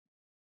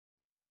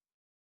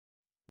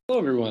Hello,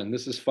 everyone.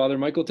 This is Father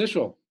Michael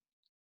Tischel.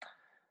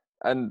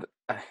 And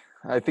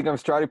I think I'm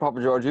Strati Papa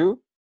Georgiou.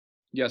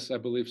 Yes, I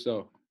believe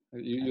so.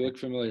 You look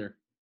familiar.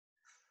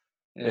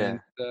 And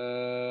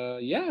Yeah.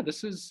 yeah,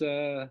 this is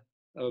a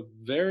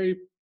very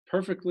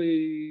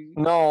perfectly,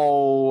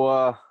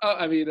 No,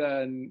 I mean,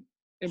 an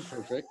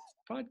imperfect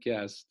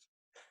podcast.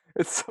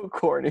 it's so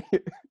corny.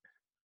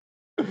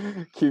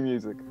 Cue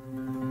music.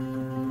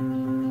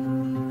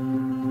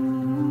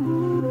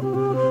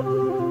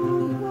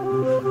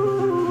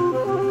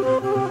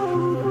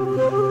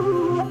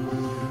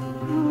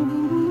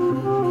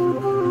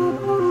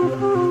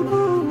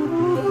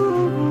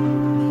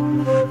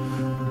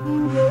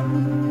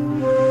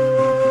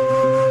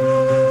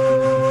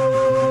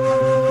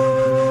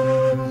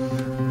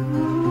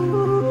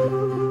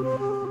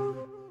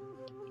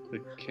 The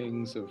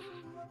Kings of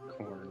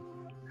Corn.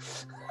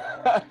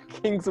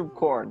 Kings of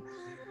Corn.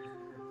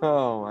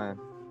 Oh man.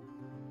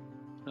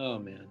 Oh,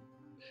 man.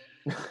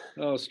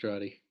 Oh,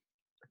 Strati.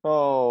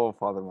 Oh,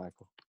 Father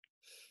Michael.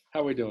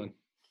 How we doing?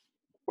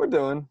 We're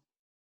doing.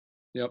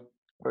 Yep.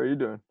 What are you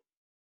doing?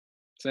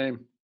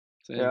 Same.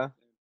 Same. Yeah.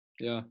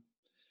 Yeah.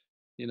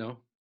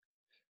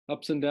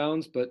 Ups and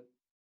downs, but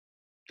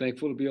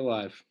thankful to be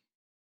alive.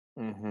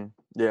 Mm-hmm.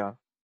 Yeah.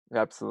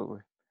 Absolutely.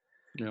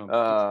 Yeah.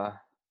 Uh,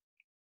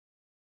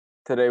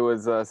 Today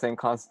was Saint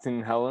Constantine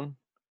and Helen.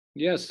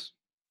 Yes.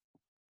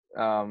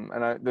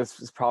 This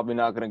is probably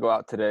not going to go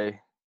out today,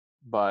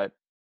 but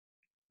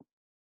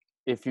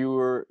if you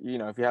were,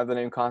 if you have the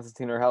name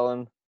Constantine or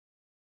Helen,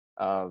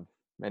 uh,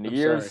 many I'm sorry.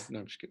 years. No,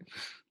 I'm just kidding.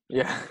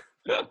 Yeah.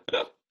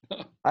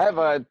 I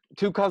have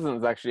two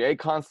cousins actually, a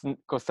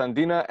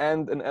Constantina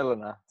and an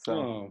Elena. So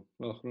Oh,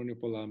 well, Ronnie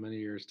Pola, many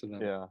years to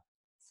them. yeah,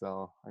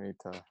 so I need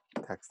to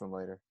text them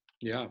later.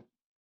 Yeah,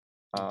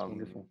 that's Um,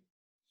 wonderful.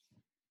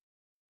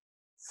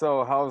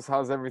 so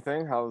how's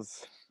everything?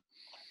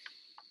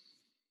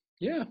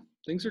 Yeah,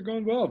 things are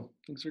going well.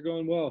 Things are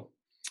going well.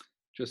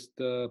 Just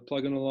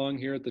plugging along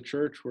here at the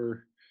church. We're,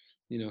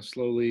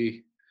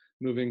 slowly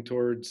moving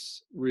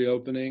towards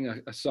reopening,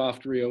 a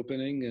soft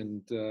reopening,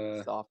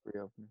 and Soft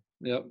reopening?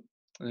 yep,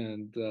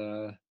 and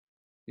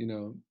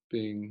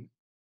being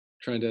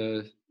trying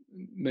to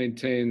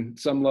maintain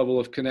some level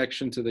of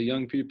connection to the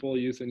young people,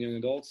 youth, and young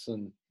adults,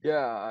 and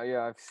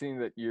Yeah. I've seen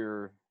that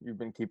you've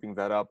been keeping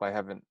that up. I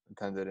haven't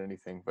attended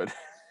anything, but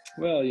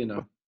well,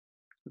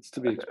 it's to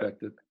be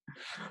expected.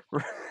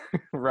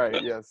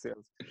 right. Yes.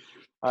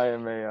 I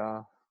am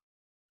a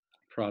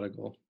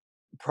Prodigal,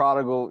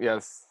 prodigal.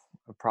 Yes,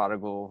 a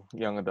prodigal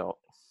young adult.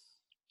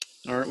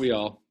 aren't we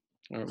all?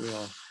 Aren't we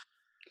all?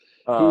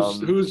 Who's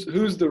Um, who's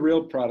who's the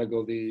real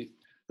prodigal? The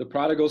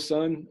prodigal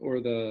son or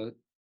the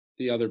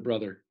other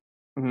brother?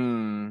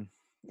 hmm.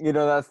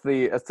 That's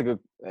the good.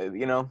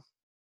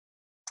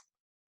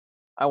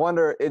 I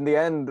wonder, in the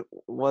end,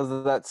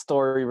 was that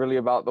story really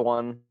about the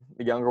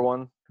younger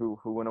one who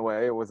went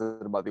away, or was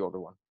it about the older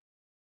one?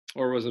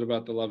 Or was it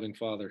about the loving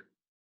father?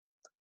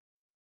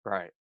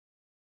 Right,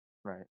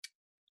 right.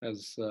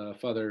 As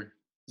Father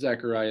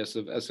Zacharias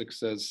of Essex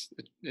says,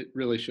 it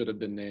really should have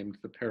been named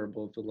The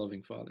Parable of the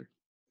Loving Father,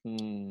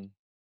 Hmm.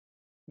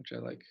 which I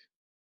like.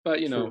 But,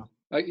 True.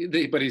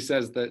 but he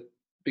says that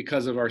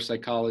because of our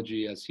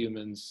psychology as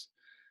humans,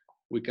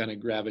 we kind of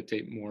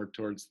gravitate more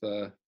towards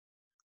the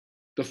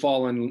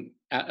fallen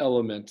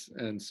element,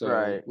 and so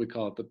Right. we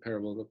call it the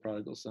parable of the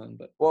prodigal son.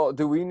 But Well,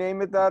 do we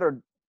name it that, or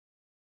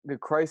did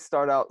Christ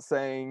start out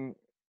saying,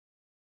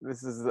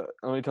 "This is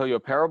let me tell you a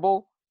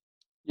parable"?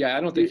 yeah,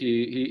 I don't think Y-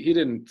 he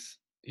didn't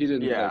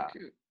Yeah.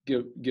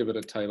 like give it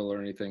a title or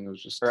anything. It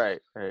was just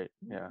Right. Right.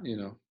 Yeah.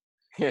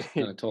 just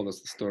kind of told us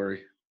the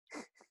story.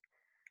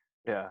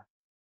 Yeah.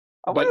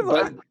 I But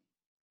wonder. but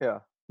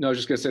Yeah. no, I was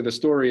just gonna say the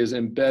story is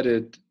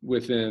embedded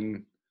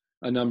within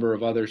a number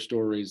of other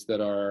stories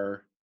that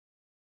are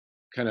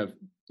kind of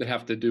that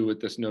have to do with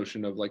this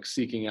notion of like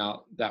seeking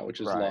out that which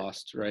is Right.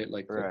 lost, right?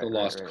 Like the Right. Right.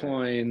 lost Right. Right.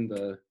 coin,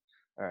 Right.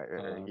 Right.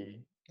 Right.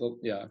 um,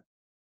 yeah,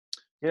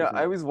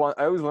 I different.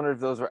 always wondered if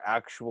those were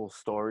actual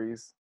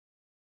stories,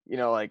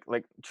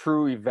 like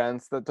true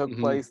events that took Hmm.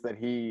 place, that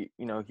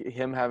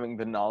him having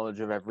the knowledge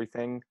of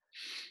everything,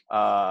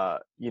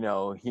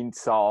 he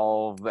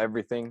saw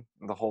everything,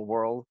 the whole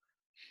world,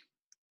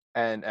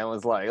 and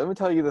was like, let me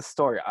tell you the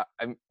story.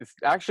 It's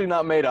actually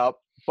not made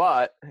up,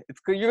 but it's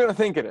good. You're gonna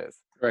think it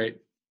is.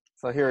 Right.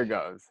 So here it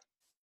goes.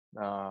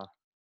 uh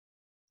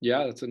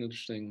Yeah, that's an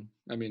interesting.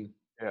 I mean,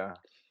 yeah.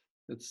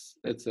 it's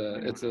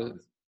a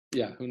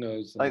yeah. Who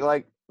knows?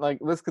 Like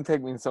this could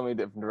take me in so many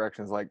different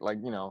directions,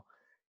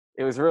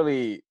 it was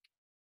really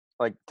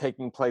like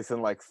taking place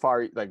in like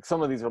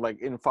some of these are like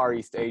in Far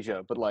East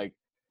Asia, but like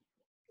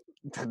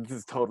this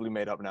is totally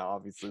made up now.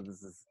 Obviously,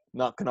 this is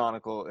not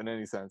canonical in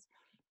any sense.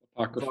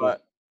 Apocryphal.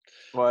 But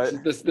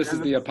what This is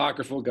the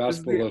apocryphal this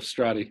is gospel of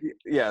Strati.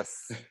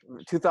 yes,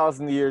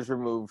 2,000 years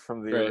removed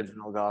from the Right.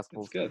 original That's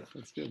Gospels. good.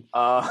 That's good.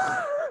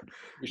 Uh,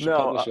 We should no,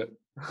 publish it.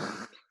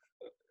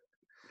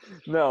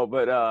 no,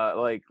 but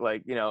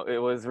it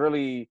was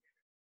really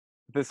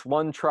this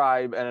one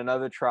tribe and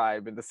another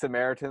tribe, and the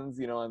Samaritans,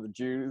 and the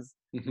Jews.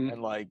 Hmm.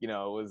 and like it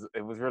was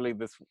really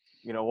this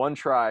one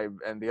tribe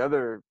and the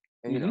other,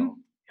 and Hmm.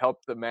 help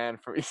the man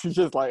for he's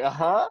just like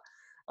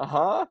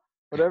uh-huh,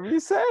 whatever you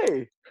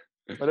say,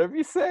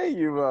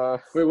 you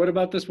Wait, what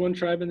about this one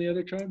tribe and the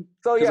other tribe?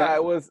 so Because I, yeah,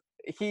 it was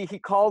he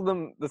called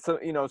them for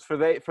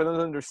them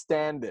to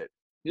understand it.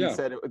 He yeah.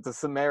 said it's a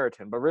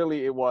Samaritan, but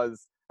really it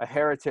was a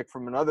heretic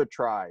from another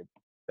tribe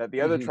that the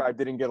other Hmm. tribe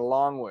didn't get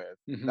along with.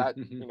 Hmm. That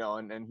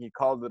Hmm. and he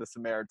called it a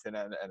Samaritan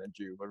and a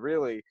Jew, but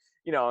really,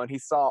 and he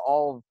saw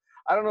all.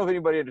 I don't know if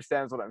anybody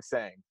understands what I'm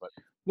saying, but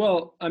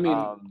Well, I mean,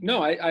 um,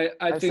 no, I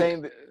I'm think,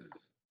 saying that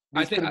I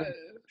these think, could have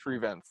been true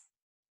events.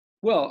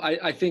 well,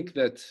 I think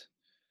that,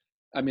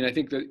 I mean, I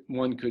think that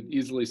one could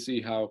easily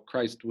see how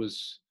Christ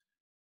was,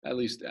 at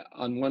least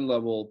on one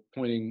level,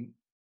 pointing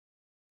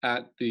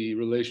at the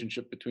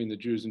relationship between the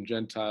Jews and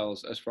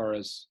Gentiles as far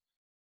as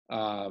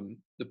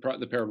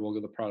the parable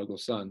of the prodigal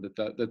son,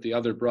 that the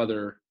other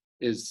brother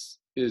is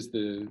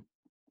the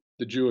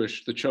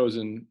Jewish, the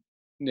chosen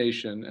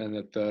nation, and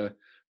that the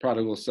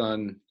prodigal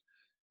son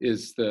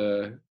is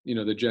the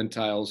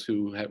Gentiles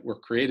who were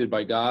created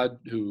by God,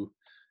 who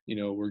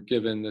were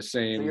given the So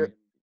same.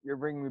 you're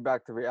bringing me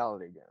back to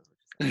reality again, is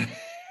what you're saying.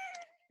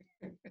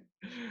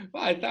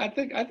 Well, I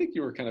think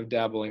you were kind of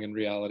dabbling in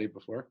reality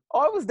before. Oh,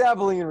 I was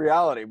dabbling in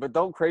reality, but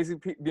don't crazy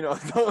people,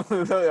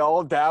 don't they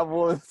all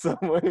dabble in some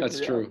way in That's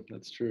reality? true.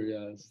 That's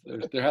true. Yeah,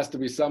 there has to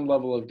be some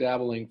level of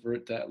dabbling for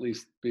it to at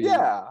least be.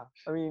 Yeah,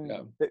 I mean,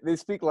 Yeah. they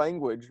speak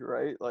language,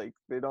 right? Like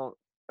they don't.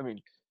 I mean,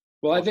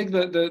 Well, I most of think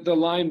the time, the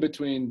line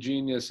between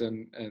genius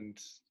and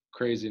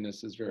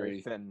craziness is very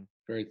very thin,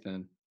 very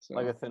thin.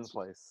 like a So thin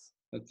place.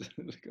 that's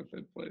like a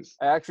thin place.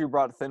 I actually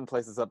brought thin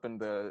places up in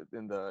the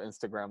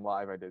Instagram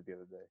live I did the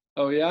other day.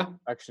 Oh yeah.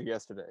 Actually,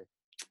 yesterday.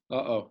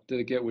 Uh-oh. Did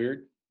it get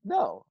weird?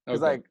 No,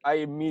 because Okay. like I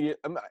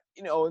immediately,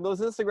 in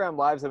those Instagram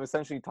lives, I'm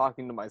essentially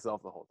talking to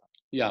myself the whole time,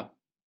 Yeah.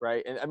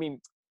 right? And I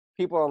mean,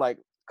 people are like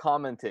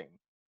commenting,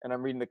 and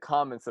I'm reading the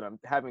comments, and I'm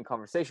having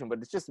conversation, but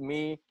it's just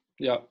me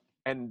Yeah.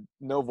 and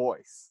no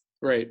voice.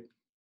 Right.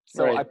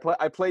 So I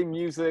Right. play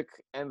music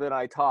and then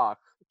I talk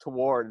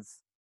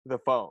towards the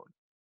phone.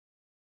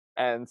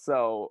 And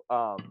so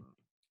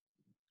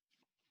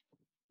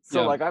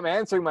Yeah. like I'm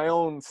answering my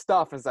own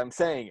stuff as I'm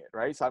saying it,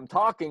 right? So I'm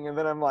talking and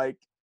then I'm like,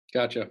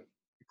 Gotcha.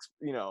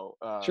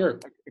 Sure.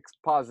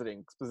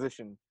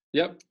 exposition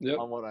Yep. Yep.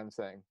 on what I'm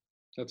saying.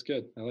 That's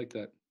good. I like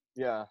that.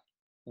 Yeah.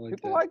 I like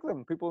People that. like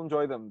them. People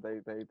enjoy them.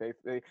 They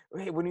hey,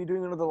 when are you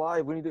doing another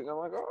live? When are you doing? I'm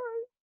like, all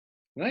right,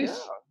 yeah,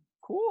 Nice.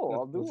 cool. That,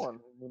 I'll do that's one,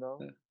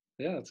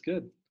 yeah, that's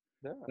good.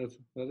 Yeah.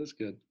 That is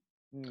good.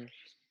 Mm.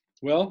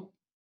 Well,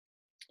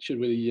 should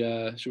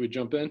we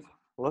jump in?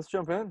 Well, let's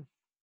jump in.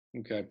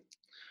 Okay.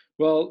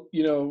 Well,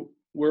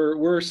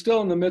 we're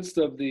still in the midst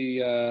of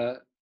the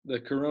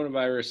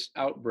coronavirus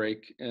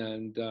outbreak,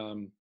 and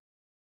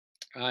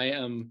I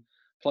am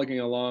plugging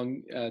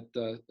along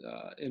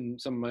in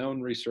some of my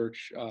own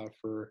research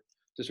for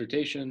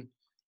dissertation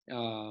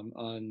on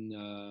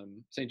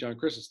St. John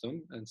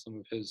Chrysostom and some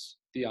of his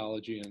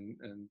theology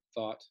and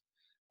thought.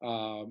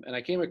 And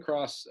I came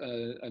across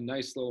a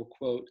nice little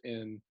quote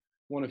in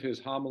one of his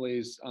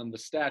homilies on the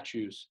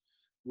statues,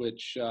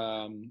 which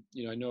I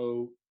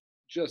know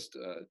just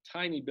a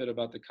tiny bit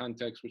about the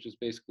context, which is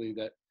basically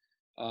that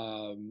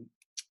um,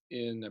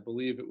 in, I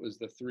believe it was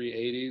the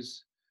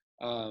 380s,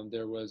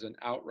 there was an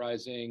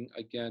outrising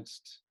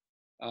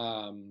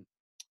um,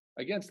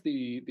 against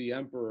the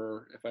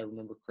emperor, if I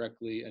remember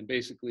correctly, and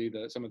basically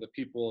some of the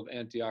people of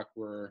Antioch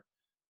were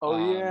Oh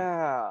um,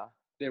 yeah.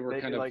 they were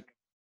They kind of like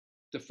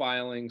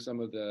defiling some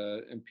of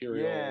the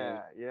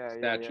imperial yeah.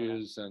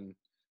 statues, and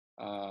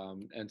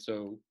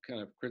so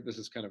kind of this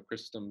is kind of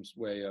Chrysostom's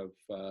way of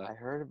I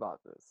heard about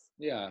this.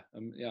 yeah.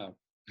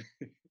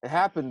 It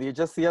happened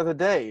just the other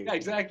day. Yeah,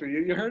 exactly.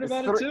 You heard It's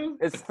about it three. too?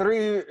 It's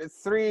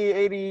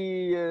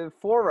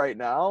 384 right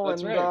now,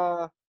 That's and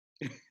right.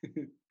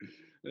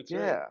 That's right.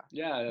 yeah.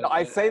 Yeah, No,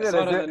 I say I that saw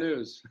it as on if the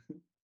news.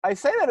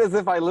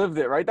 I lived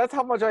it. Right. That's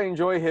how much I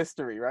enjoy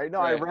history. Right. No,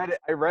 I Right. read it.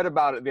 I read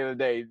about it the other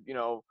day.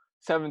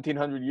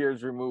 1,700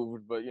 years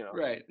removed, but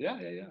Right. Yeah,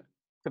 yeah, yeah.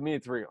 to me,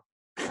 it's real.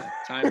 Yeah.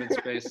 Time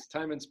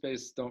and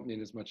space don't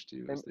mean as much to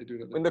you And as they do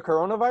to other when the people.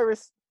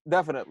 coronavirus,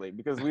 definitely,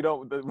 because we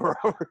don't. We're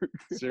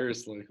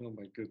Seriously. Oh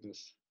my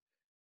goodness.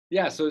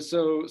 Yeah, so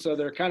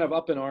they're kind of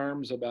up in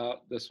arms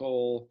about this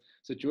whole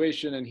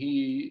situation, and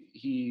he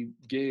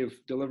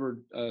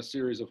delivered a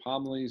series of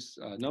homilies,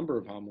 a number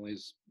of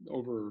homilies,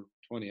 over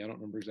 20. I don't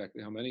remember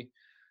exactly how many.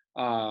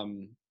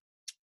 Um,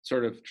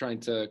 Sort of trying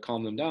to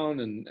calm them down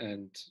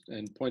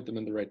and point them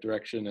in the right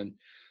direction. And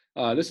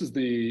this is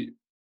I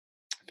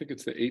think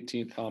it's the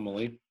 18th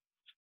homily,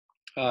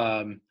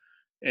 um,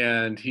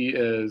 and he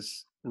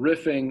is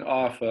riffing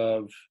off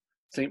of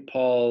St.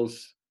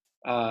 Paul's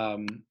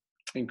um,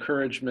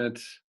 encouragement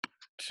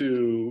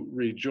to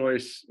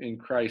rejoice in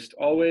Christ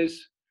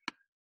always.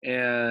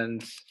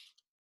 And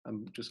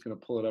I'm just going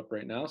to pull it up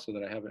right now so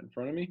that I have it in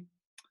front of me.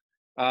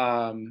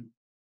 Um,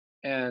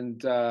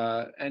 and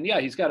yeah,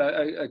 he's got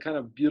a kind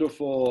of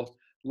beautiful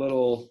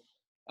little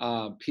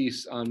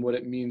piece on what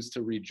it means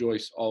to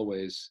rejoice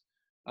always.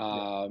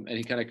 Yeah. And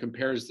he kind of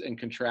compares and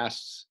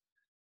contrasts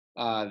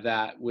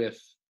that with,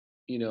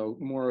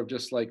 more of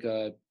just like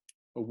a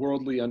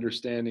worldly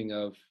understanding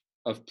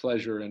of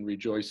pleasure and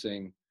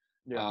rejoicing.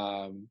 Yeah.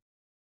 Um,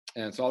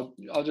 and so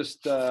I'll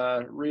just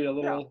read a Yeah.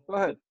 little Go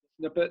ahead.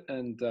 snippet,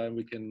 and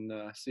we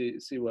can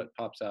see what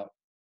pops out.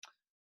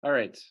 All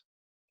right,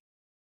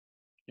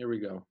 here we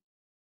go.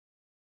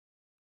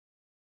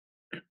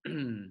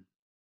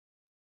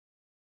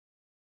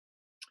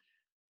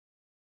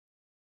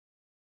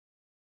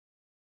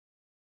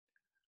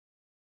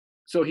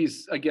 So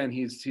he's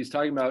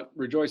talking about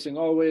rejoicing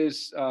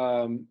always,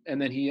 and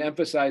then he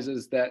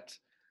emphasizes that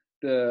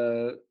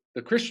the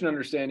Christian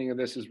understanding of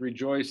this is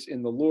rejoice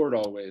in the Lord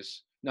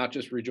always, not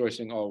just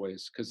rejoicing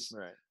always, because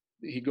Right.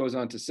 he goes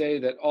on to say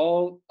that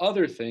all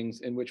other things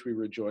in which we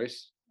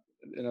rejoice,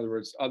 in other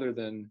words, other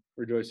than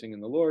rejoicing in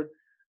the Lord,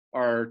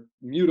 are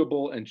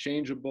mutable and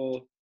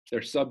changeable.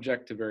 They're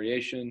subject to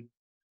variation.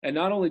 And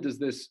not only does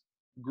this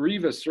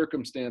grievous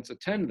circumstance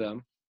attend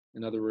them,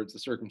 in other words, the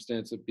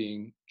circumstance of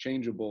being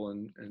changeable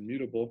and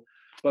mutable,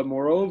 but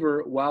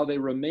moreover, while they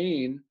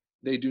remain,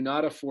 they do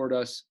not afford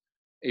us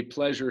a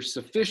pleasure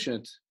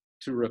sufficient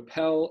to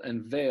repel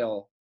and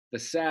veil the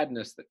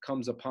sadness that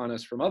comes upon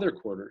us from other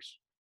quarters,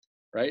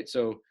 right?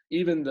 So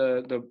even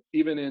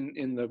even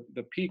in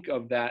the peak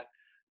of that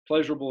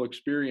pleasurable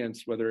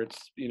experience, whether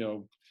it's,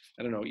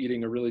 I don't know,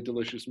 eating a really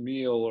delicious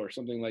meal or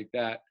something like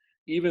that,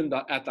 even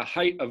at the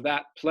height of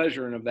that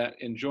pleasure and of that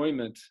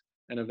enjoyment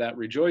and of that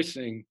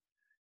rejoicing,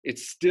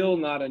 it's still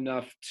not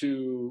enough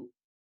to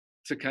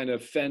kind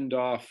of fend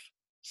off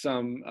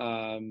some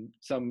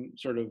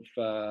sort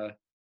of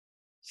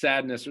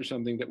sadness or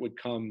something that would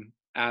come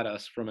at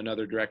us from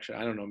another direction.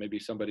 I don't know, maybe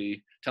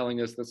somebody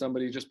telling us that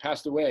somebody just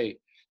passed away,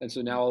 and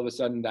so now all of a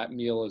sudden that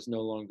meal is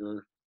no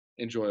longer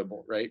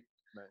enjoyable, right?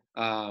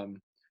 Right.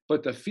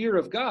 But the fear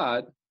of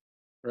God,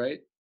 right?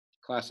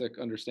 Classic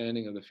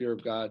understanding of the fear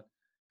of God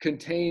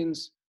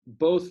contains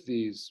both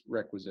these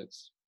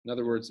requisites. In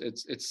other words,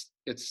 it's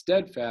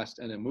steadfast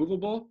and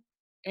immovable,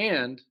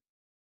 and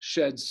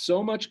sheds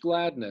so much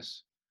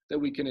gladness that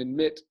we can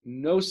admit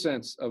no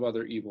sense of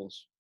other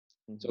evils.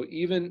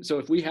 Mm-hmm. So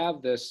if we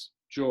have this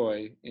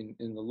joy in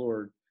the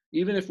Lord,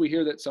 even if we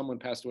hear that someone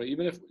passed away,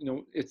 even if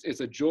it's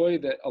a joy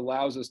that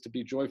allows us to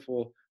be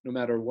joyful no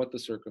matter what the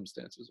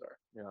circumstances are.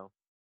 Yeah.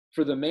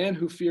 For the man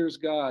who fears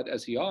God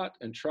as he ought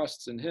and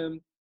trusts in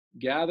him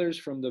gathers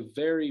from the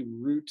very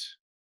root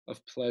of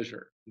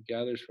pleasure. He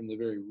gathers from the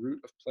very root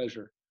of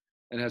pleasure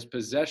and has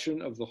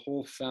possession of the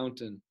whole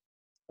fountain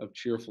of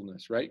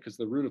cheerfulness, right? Because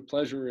the root of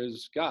pleasure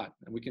is God.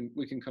 And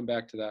we can come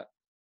back to that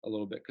a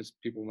little bit, because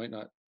people might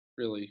not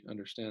really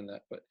understand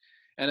that. But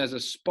and as a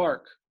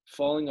spark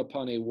falling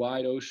upon a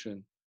wide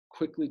ocean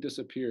quickly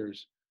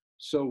disappears,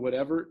 so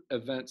whatever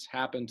events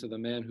happen to the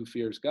man who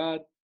fears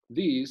God,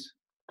 these,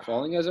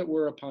 falling as it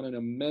were upon an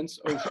immense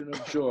ocean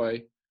of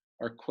joy,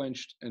 are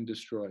quenched and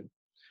destroyed.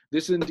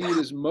 This indeed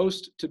is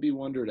most to be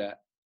wondered at.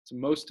 It's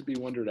most to be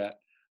wondered at,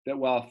 that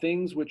while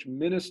things which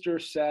minister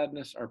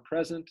sadness are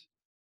present,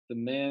 the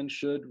man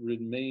should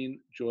remain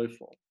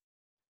joyful.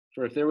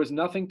 For if there was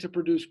nothing to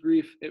produce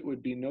grief, it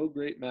would be no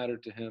great matter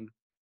to him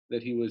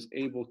that he was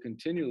able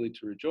continually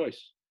to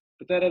rejoice.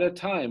 But that at a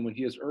time when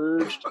he is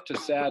urged to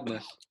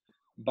sadness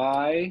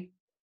by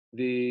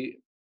the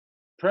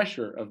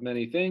pressure of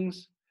many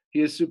things,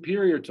 he is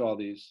superior to all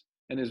these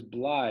and is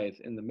blithe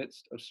in the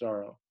midst of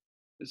sorrow.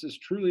 This is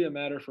truly a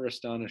matter for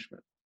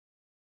astonishment.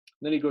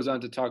 And then he goes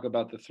on to talk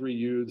about the three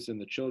youths in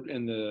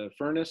the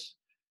furnace,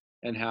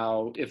 and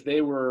how if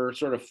they were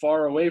sort of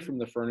far away from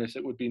the furnace,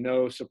 it would be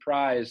no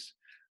surprise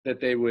that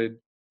they would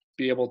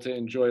be able to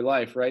enjoy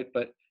life, right?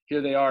 But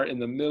here they are in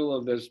the middle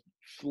of this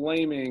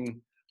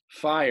flaming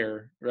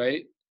fire,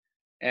 right?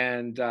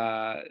 And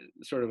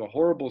sort of a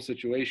horrible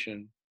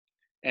situation.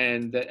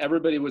 And that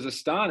everybody was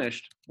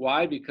astonished.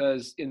 Why?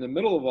 Because in the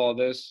middle of all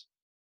this,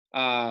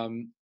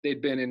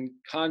 they'd been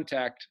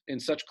in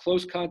such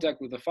close contact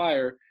with the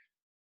fire.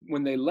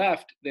 When they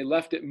left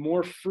it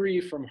more free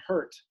from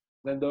hurt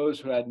than those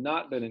who had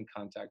not been in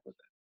contact with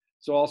it.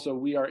 So also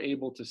we are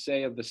able to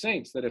say of the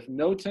saints that if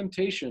no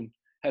temptation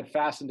had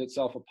fastened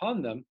itself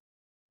upon them,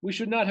 we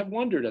should not have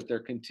wondered at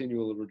their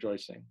continual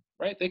rejoicing,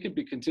 right? They could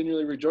be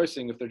continually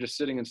rejoicing if they're just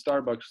sitting in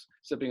Starbucks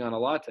sipping on a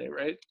latte,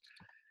 right?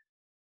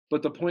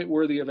 But the point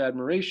worthy of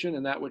admiration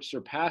and that which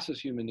surpasses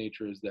human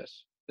nature is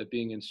this, that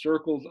being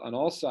encircled on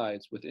all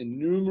sides with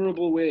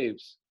innumerable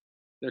waves,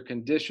 their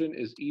condition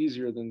is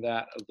easier than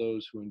that of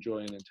those who enjoy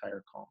an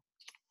entire calm.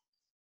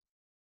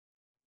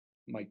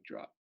 Mic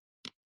drop.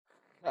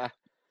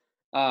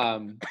 Ah,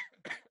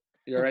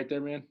 You all right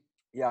there, man?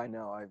 yeah, I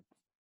know.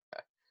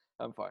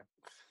 I'm fine.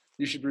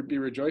 You should be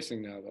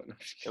rejoicing now, though. No,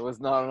 It was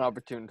not an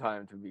opportune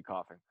time to be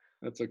coughing.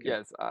 that's okay.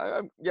 Yes,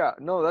 yeah,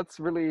 no, that's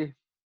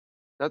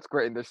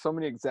great. And there's so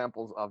many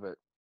examples of it.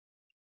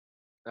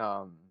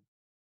 Um,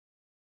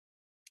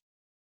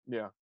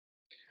 yeah,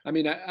 I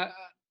mean, I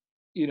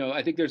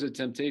think there's a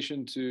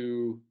temptation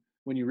to,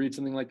 when you read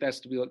something like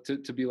that,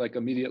 to be like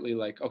immediately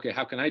like, okay,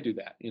 how can I do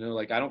that?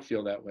 Like I don't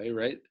feel that way,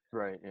 right?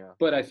 right, yeah,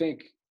 But I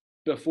think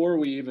before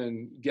we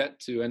even get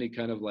to any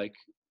kind of like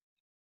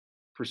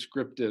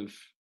prescriptive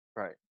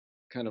Right.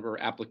 kind of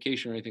or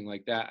application or anything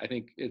like that, I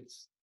think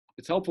it's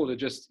helpful to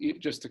just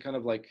to kind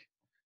of like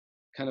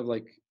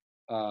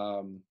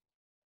um,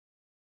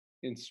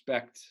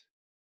 inspect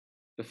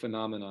the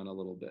phenomenon a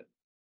little bit.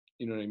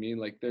 You know what I mean?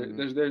 Like Hmm.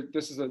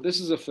 this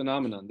is a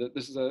phenomenon. That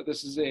this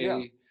is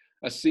Yeah.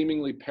 a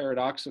seemingly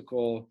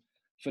paradoxical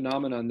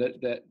phenomenon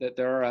that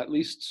there are at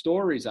least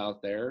stories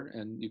out there,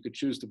 and you could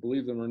choose to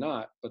believe them or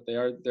not, but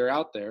they're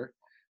out there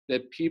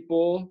that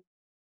people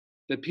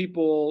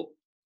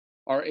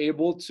are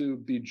able to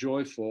be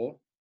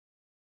joyful,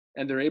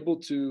 and they're able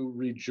to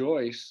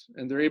rejoice,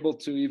 and they're able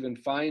to even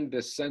find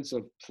this sense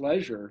of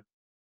pleasure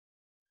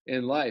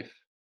in life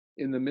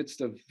in the midst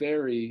of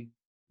very,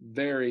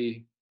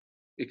 very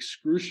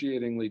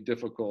excruciatingly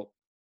difficult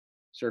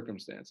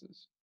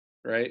circumstances,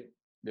 right?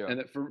 Yeah. And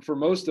that for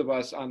most of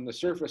us on the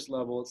surface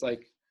level, it's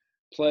like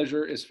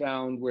pleasure is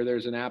found where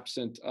there's an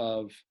Pain.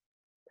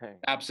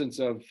 absence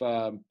of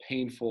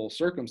painful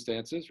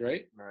circumstances,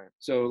 right? Right.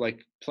 So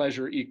like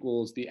pleasure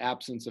equals the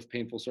absence of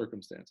painful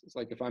circumstances.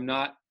 Like if I'm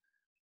not,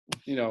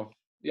 you know,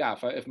 yeah,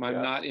 if I'm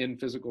Yeah. not in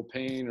physical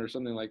pain or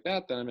something like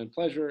that, then I'm in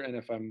pleasure. And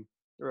if I'm,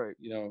 Right.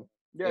 you know,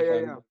 Yeah. if Yeah.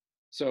 I'm Yeah.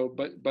 so,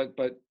 but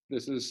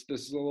this is a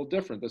little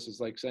different. This is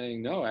like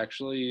saying no,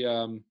 actually,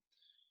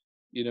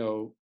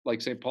 like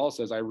St. Paul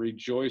says, I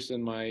rejoice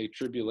in my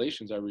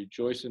tribulations, I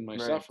rejoice in my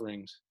Right.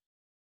 sufferings.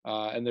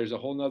 And there's a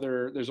whole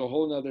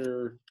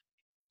nother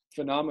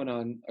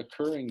phenomenon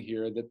occurring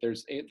here, that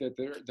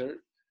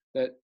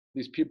that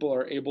these people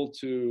are able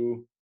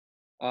to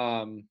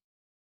um,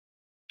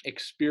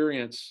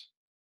 experience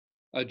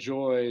a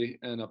joy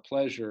and a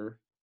pleasure,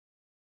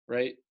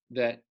 right?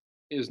 That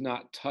is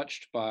not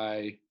touched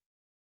by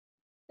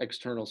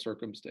external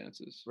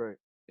circumstances. Right.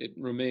 It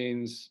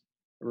remains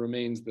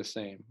the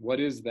same. What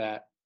is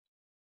that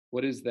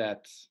Yeah.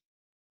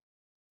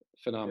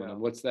 phenomenon?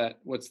 What's that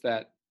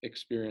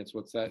experience?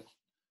 What's that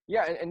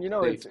Yeah. And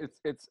state? it's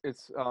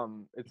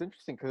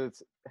interesting because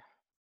it's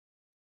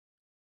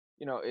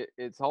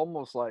it's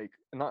almost like,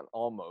 not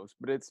almost,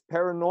 but it's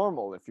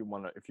paranormal, if you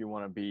want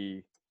to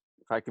be,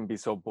 if I can be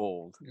so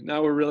bold.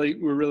 Now we're really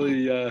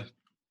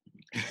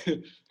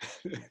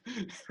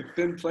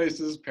thin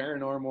places,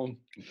 paranormal.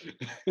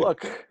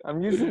 Look,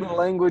 I'm using the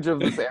language of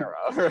this era,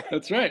 right?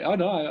 That's right. Oh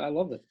no, I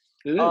love it.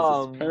 It is.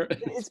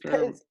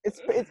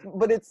 It's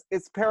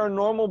It's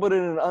paranormal, but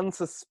in an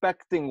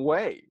unsuspecting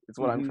way. Is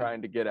what I'm hmm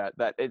trying to get at.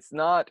 That it's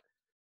not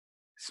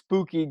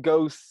spooky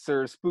ghosts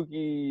or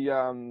spooky,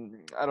 I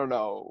don't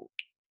know,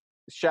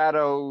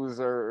 shadows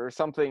or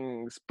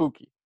something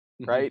spooky,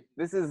 hmm right?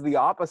 This is the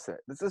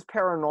opposite. This is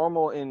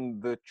paranormal in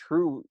the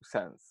true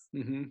sense,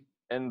 hmm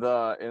in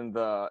the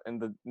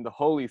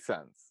holy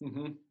sense,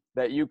 hmm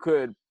that you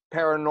could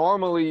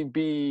paranormally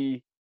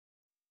be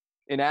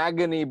in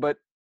agony but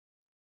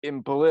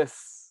in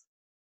bliss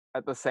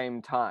at the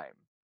same time.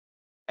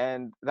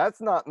 And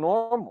that's not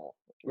normal.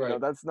 Right.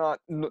 That's not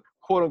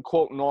quote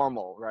unquote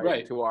normal, right?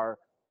 Right. To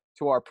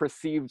our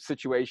perceived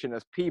situation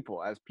as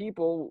people. As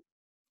people,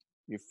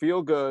 you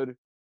feel good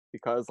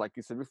because, like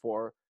you said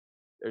before,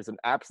 there's an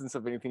absence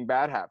of anything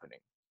bad happening.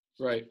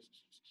 Right.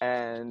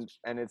 And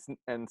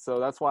so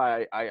that's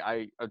why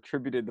I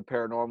attributed the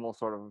paranormal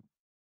sort of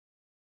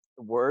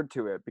word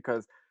to it,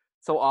 because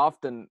so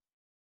often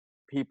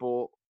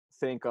people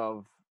think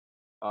of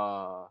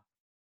uh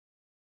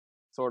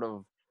sort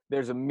of,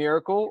 there's a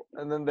miracle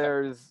and then Yep.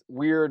 there's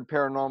weird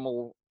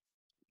paranormal,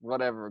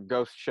 whatever,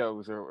 ghost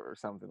shows or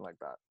something like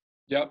that.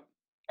 Yep.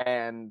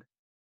 And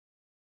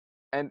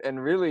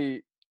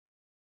really,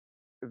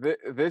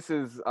 this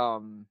is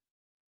well,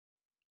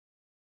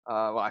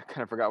 I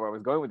kind of forgot where I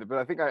was going with it, but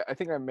I think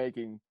I'm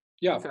making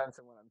Yeah. sense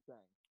in what I'm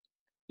saying.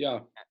 Yeah.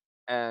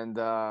 And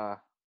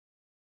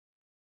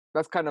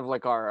that's kind of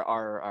like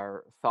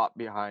our thought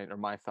behind, or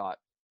my thought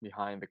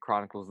behind the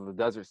Chronicles of the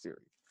Desert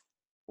series,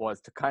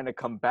 was to kind of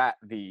combat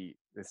the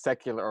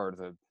secular or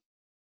the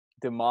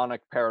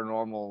demonic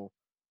paranormal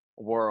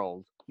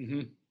world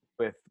hmm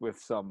with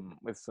some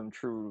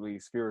truly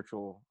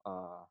spiritual,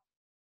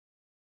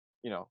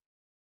 you know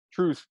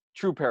true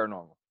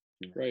paranormal.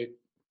 Excuse me. Right.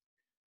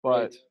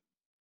 But Right.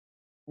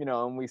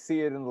 and we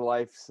see it in the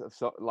lives of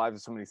so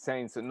many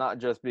saints, and not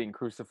just being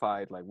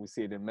crucified. Like, we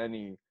see it in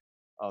many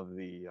of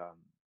the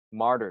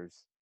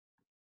martyrs.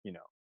 you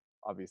know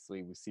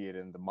Obviously we see it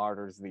in the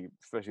martyrs,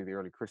 especially the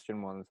early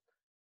Christian ones,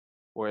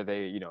 where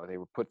they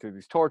were put through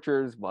these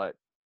tortures, but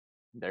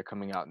they're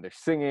coming out and they're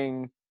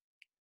singing,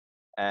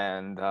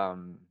 and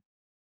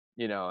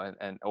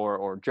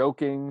or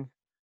joking.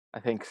 I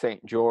think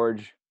Saint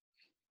George,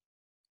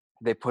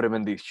 they put him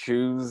in these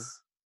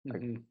shoes.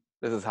 Like, hmm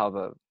this is how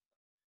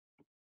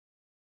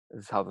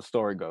the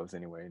story goes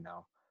anyway.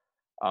 Now,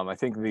 I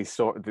think this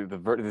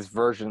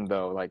version,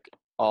 though, like,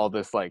 all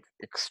this like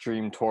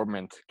extreme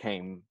torment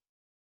came,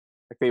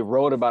 like, they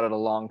wrote about it a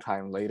long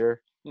time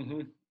later.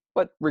 hmm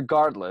But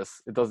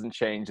regardless, it doesn't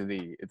change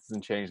the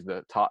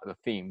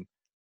theme.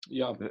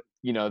 Yeah.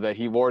 That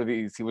he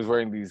was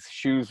wearing these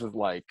shoes with,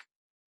 like,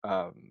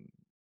 um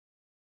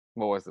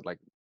what was it, like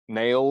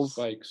nails,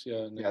 spikes,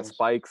 yeah, yeah, nails.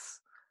 spikes,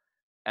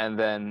 and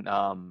then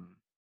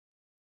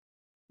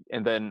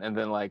and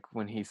then like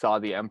when he saw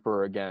the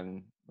emperor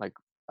again, like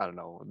I don't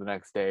know, the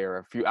next day or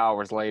a few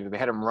hours later, they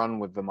had him run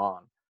with them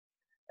on,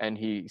 and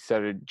he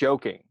started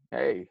joking,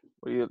 "Hey,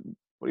 what do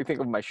you think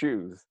of my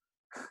shoes?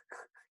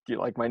 Do you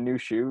like my new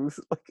shoes?"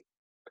 Like,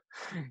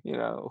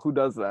 who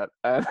does that?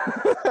 And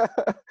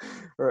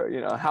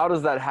or how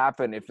does that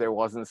happen if there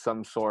wasn't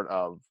some sort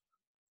of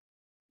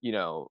you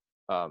know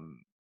um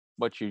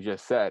what you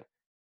just said,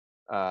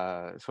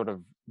 sort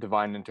of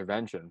divine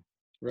intervention.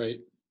 Right.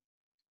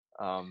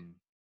 um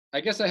I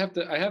guess I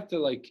have to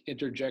like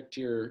interject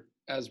here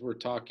as we're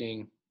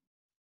talking,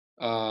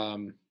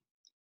 um,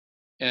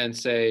 and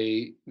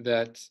say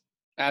that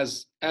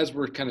as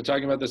we're kind of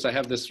talking about this, I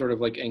have this sort of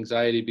like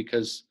anxiety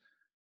because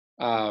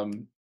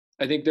um,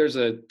 I think there's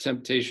a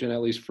temptation,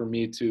 at least for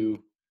me, to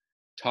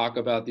talk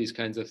about these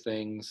kinds of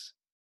things,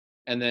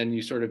 and then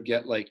you sort of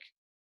get like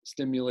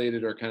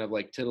stimulated or kind of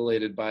like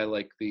titillated by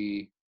like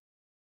the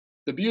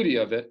beauty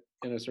of it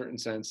in a certain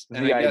sense.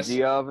 And the I guess,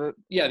 idea of it.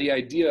 yeah, the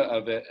idea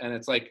of it, and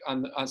it's like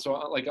and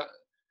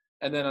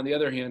then on the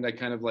other hand, I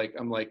kind of like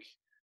I'm like,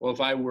 well, if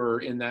I were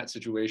in that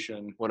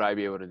situation, Would I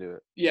be able to do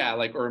it? yeah,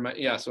 like, or am I,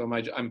 yeah, so am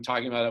I? I'm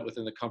talking about it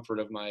within the comfort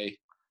of my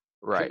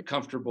Right.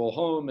 comfortable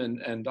home and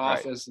Right.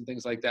 office and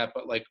things like that.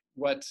 But like,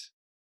 what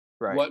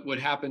Right. what would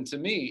happen to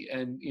me?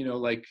 And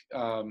like,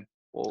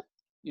 Well,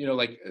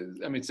 like,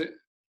 I mean,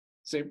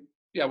 say,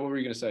 yeah. What were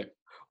you gonna say?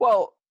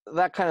 well,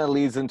 that kind of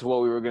leads into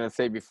what we were going to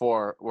say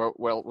before.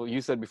 Well,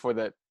 you said before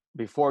that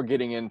before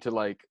getting into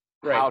like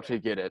Right. Yeah. how to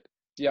get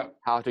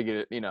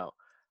it,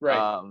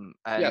 Right.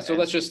 Yeah. So and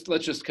let's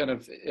just kind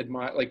of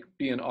admire, like,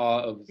 be in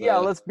awe of yeah,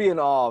 the let's be in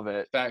awe of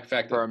it fact for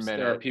that a there are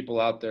minute.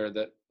 people out there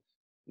that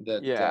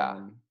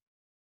Yeah.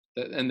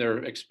 that and their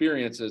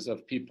experiences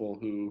of people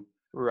who,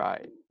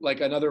 Right. like,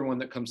 another one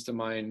that comes to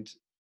mind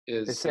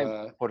It's is Saint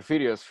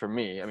Porphyrios for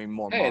me. I mean,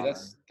 more hey, modern.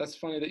 that's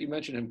funny that you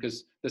mentioned him,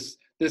 because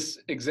this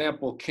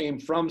example came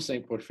from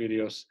Saint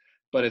Porphyrios,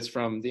 but it's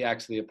from the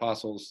Acts of the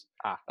Apostles,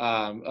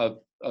 Ah.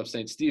 Of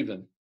Saint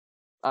Stephen,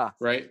 Ah.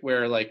 right,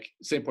 where like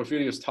Saint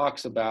Porphyrios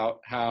talks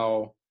about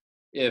how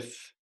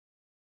if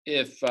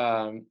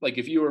like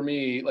if you or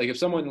me, like if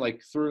someone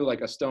like threw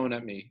like a stone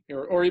at me,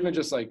 or even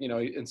just like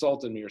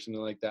insulted me or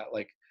something like that,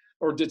 like,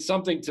 or did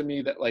something to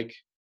me that like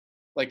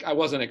I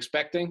wasn't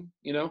expecting,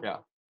 Yeah.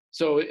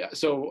 so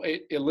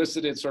it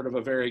elicited sort of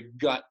a very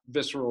gut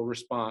visceral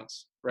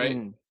response, right?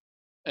 Mm.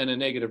 And a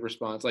negative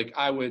response. Like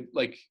I would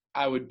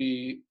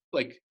be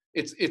like,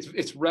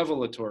 it's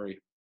revelatory.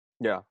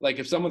 Yeah. Like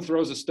if someone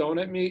throws a stone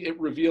at me, it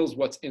reveals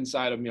what's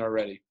inside of me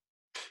already.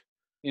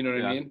 You know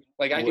what I Yeah. mean?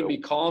 Like I can be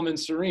calm and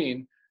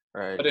serene,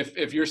 Right. but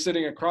if you're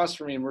sitting across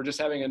from me and we're just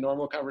having a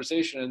normal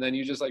conversation, and then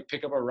you just like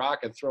pick up a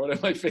rock and throw it in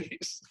my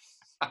face,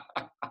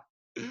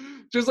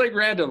 just like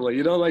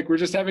randomly, like we're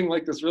just having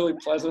like this really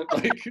pleasant,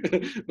 like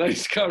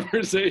nice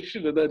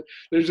conversation, and then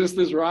there's just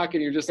this rock,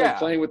 and you're just like Yeah.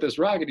 playing with this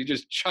rock, and you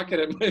just chuck it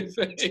at my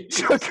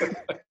face.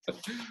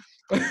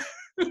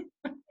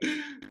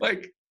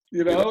 Like,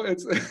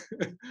 it's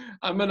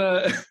I'm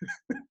gonna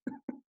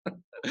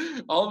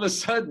all of a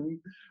sudden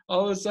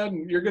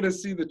you're gonna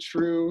see the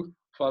true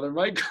Father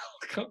Michael.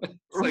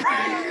 It's like,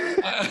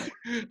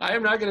 I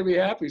am not gonna be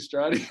happy,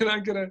 Strati, and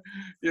I'm gonna,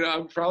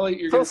 I'm probably,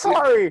 you're So gonna see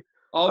sorry.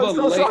 all I'm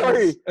the so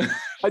sorry. latents.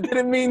 I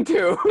didn't mean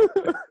to.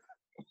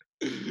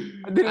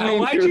 I didn't mean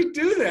Why'd to. you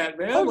do that,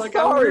 man? I'm Like, we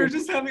sorry. were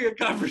just having a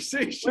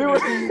conversation.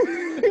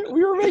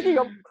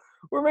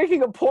 We're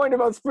making a point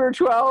about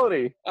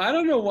spirituality. I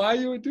don't know why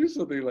you would do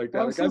something like that.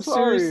 I'm Like, so I'm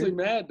sorry. seriously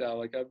mad now.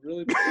 Like, I'm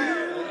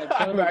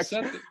kind of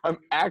upset. I'm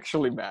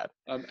actually mad.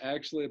 I'm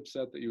actually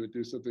upset that you would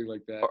do something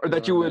like that. Or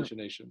that you would.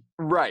 Imagination.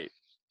 Right.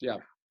 Yeah.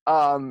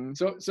 Um.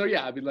 So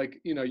yeah, I mean, like,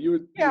 you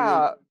would.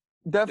 Yeah.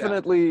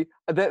 Definitely.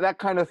 Yeah. That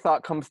kind of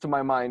thought comes to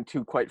my mind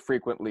too quite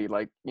frequently.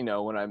 Like, when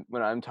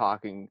I'm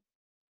talking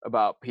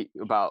about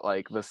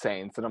like the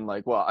saints, and I'm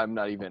like, well, I'm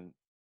not even.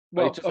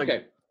 Well, it's just okay.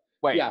 like,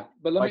 wait. Yeah,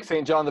 but like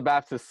Saint John the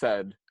Baptist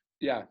said.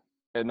 Yeah.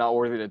 And not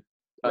worthy to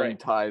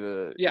untie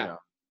the. Yeah.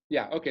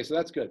 Yeah. Okay, so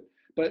that's good.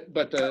 But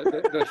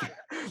the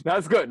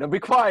that's good. Now be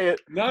quiet.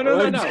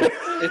 No.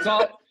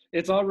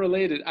 It's all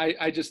related. I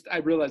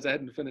realized I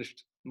hadn't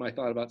finished my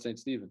thought about Saint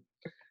Stephen.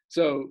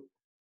 So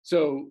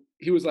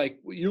he was like,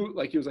 you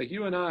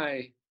and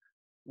I,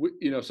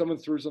 if someone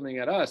threw something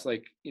at us,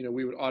 like,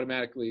 we would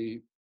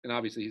automatically, and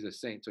obviously he's a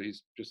saint, so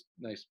he's just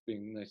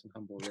being nice and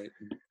humble, right?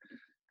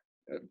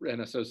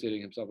 And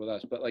associating himself with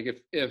us. But like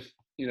if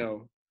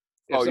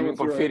someone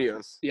threw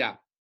Porphyrios.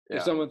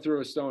 If someone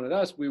threw a stone at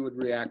us, we would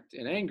react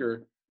in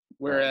anger.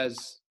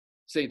 Whereas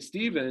Saint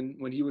Stephen,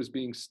 when he was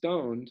being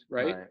stoned,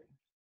 right?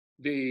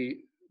 The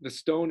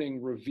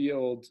stoning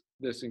revealed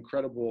this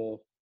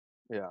incredible,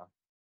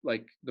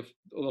 like the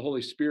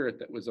Holy Spirit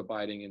that was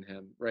abiding in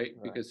him, right?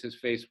 Because his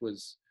face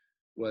was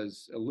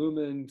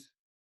illumined,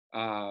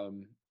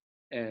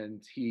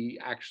 and he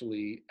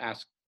actually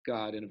asked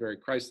God in a very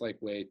Christ-like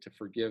way to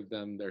forgive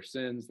them their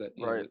sins.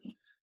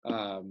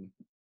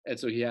 And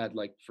so he had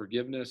like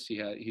forgiveness. He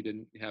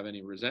didn't have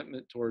any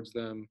resentment towards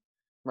them.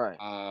 Right.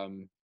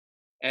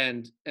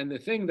 And the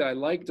thing that I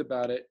liked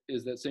about it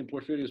is that St.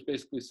 Porphyrius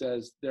basically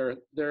says there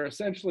are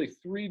essentially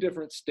three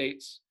different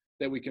states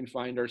that we can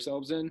find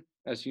ourselves in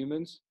as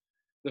humans.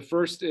 The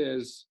first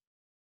is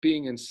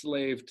being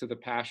enslaved to the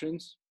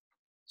passions.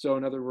 So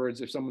in other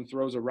words, if someone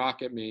throws a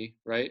rock at me,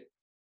 right,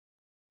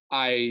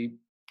 I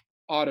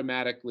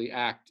automatically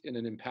act in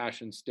an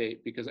impassioned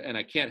state because and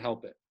I can't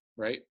help it,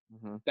 right?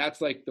 Mm-hmm. That's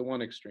like the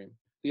one extreme.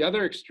 The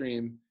other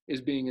extreme is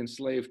being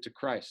enslaved to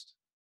Christ.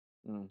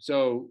 Mm.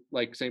 So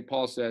like St.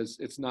 Paul says,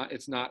 it's not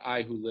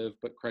I who live,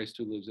 but Christ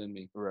who lives in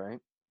me. Right.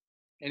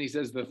 And he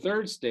says the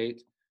third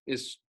state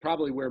is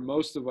probably where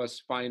most of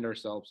us find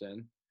ourselves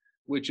in,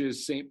 which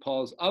is St.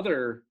 Paul's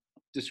other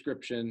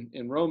description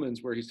in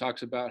Romans, where he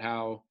talks about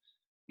how,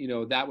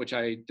 that which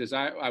I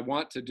desire, I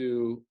want to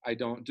do, I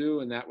don't do,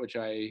 and that which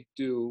I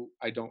do,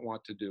 I don't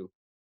want to do.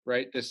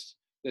 Right? This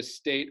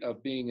state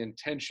of being in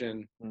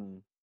tension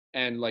Mm.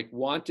 and like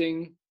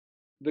wanting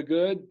the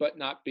good, but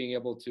not being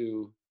able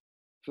to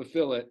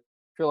fulfill it.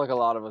 I feel like a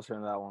lot of us are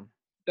in that one.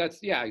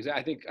 That's yeah,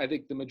 exactly. I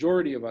think the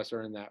majority of us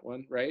are in that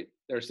one, right?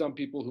 There are some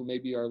people who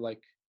maybe are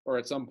like, or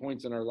at some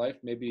points in our life,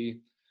 maybe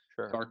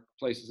Sure. dark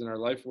places in our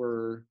life,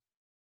 where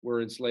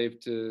we're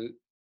enslaved to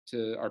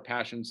our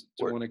passions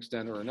to We're, one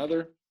extent or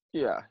another.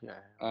 yeah.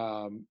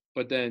 Yeah.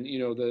 But then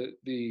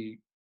the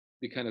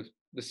kind of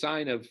the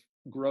sign of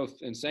growth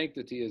and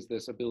sanctity is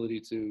this ability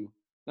to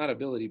not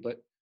ability,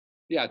 but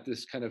yeah,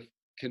 this kind of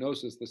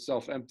kenosis, the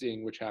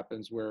self-emptying, which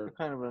happens A where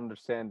kind of an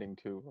understanding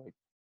too, like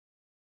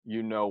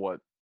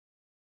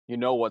you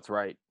know what's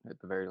right at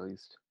the very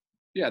least.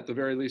 yeah, at the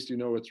very least, you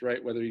know what's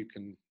right, whether you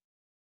can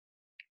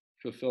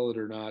fulfill it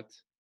or not.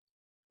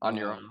 On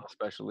your own, Um,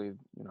 especially,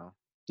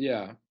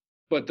 yeah,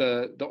 but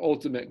the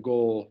ultimate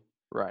goal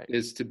right.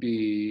 is to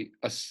be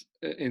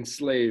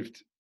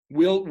enslaved,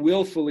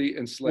 willfully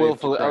enslaved to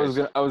Willfully,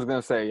 Christ. I was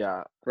gonna say,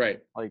 yeah, Right.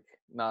 like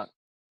not.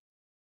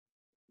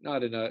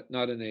 Not in a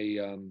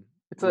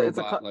It's a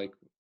robot like.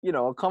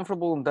 a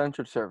comfortable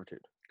indentured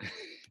servitude.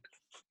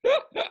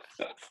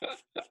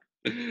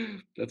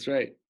 That's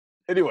right.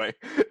 Anyway,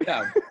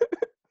 Yeah,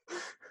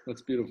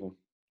 that's beautiful.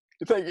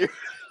 thank you.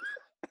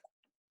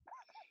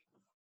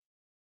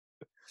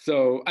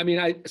 So I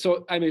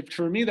mean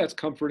for me that's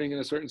comforting in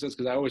a certain sense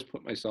because I always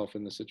put myself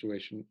in the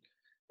situation,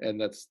 and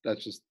that's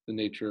just the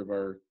nature of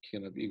our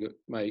kind of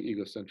my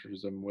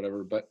egocentrism,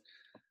 whatever. But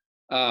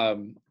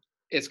um,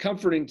 it's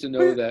comforting to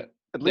know But that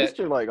at that least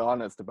you're like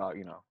honest about,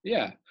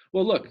 yeah.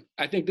 Well, look,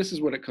 I think this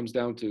is what it comes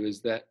down to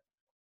is that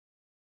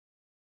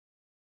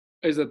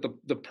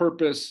the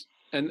purpose,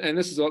 and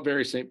this is all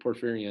very Saint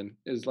Porphyrian,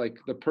 is like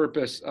the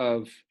purpose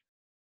of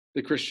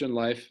the Christian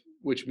life,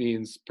 which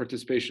means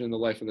participation in the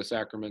life of the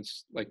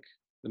sacraments, like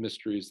the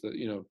mysteries,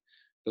 the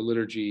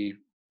liturgy,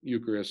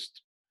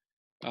 Eucharist,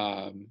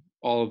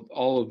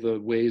 all of the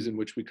ways in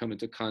which we come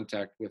into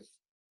contact with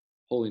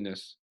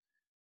holiness,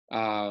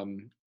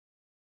 um,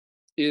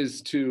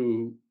 is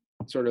to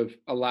sort of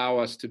allow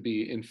us to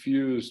be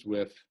infused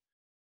with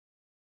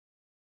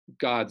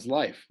God's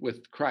life,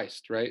 with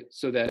Christ, right?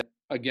 So that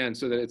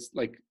it's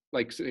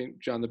like Saint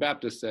John the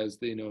Baptist says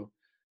that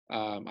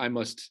I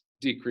must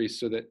decrease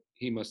so that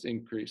he must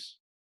increase,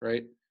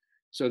 right?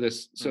 So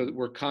that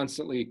we're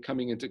constantly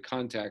coming into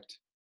contact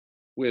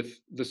with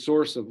the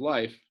source of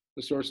life,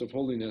 the source of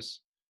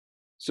holiness,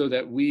 so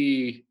that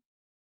we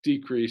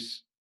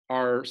decrease,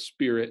 our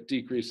spirit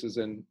decreases,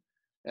 and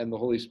the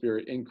Holy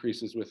Spirit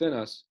increases within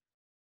us.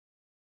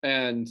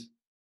 And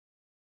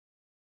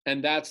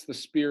that's the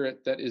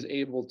spirit that is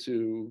able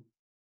to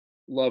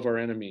love our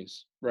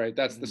enemies, right?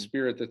 That's the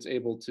spirit that's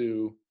able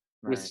to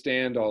right,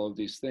 withstand all of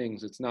these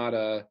things. It's not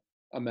a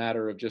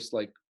matter of just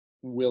like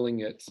willing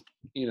it,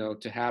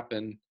 to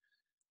happen.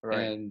 right.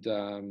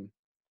 And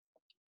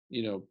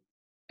you know,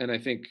 and I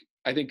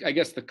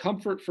guess the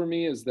comfort for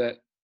me is that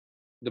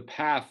the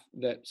path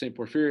that Saint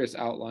Porphyrius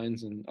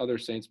outlines, and other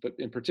saints, but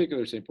in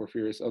particular Saint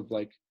Porphyrius, of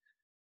like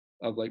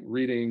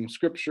reading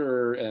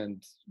scripture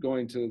and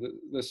going to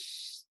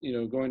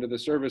going to the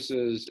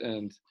services,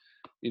 and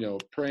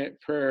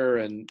prayer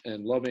and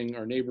loving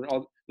our neighbor,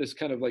 all this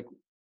kind of like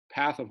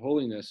path of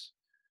holiness,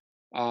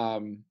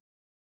 um,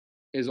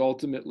 is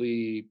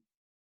ultimately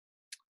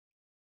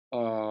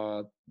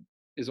uh,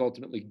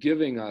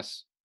 giving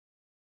us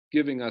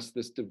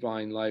this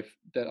divine life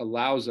that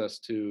allows us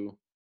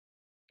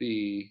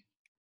be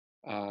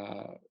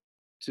uh,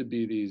 to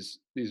be these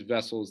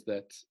vessels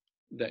that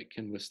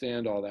can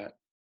withstand all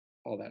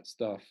that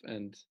stuff.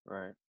 And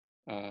Right.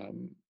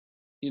 um,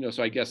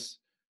 so I guess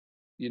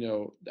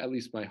at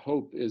least my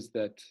hope is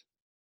that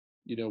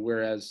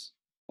whereas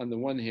on the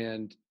one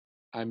hand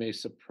I may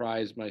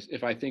surprise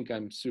if I think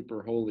I'm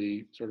super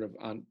holy sort of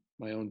on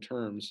my own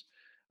terms,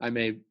 I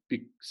may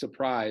be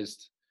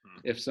surprised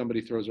if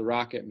somebody throws a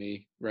rock at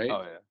me, right?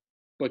 Oh yeah.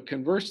 But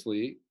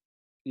conversely,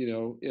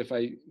 if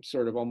I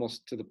sort of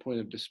almost to the point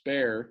of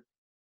despair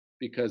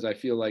because I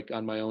feel like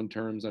on my own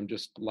terms I'm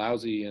just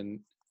lousy and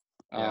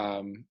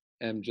Yeah.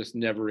 am just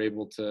never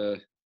able to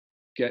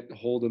get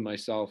hold of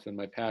myself and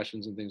my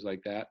passions and things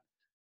like that.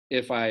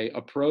 If I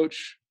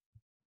approach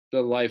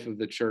the life of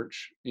the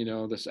church,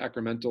 the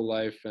sacramental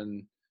life,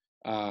 and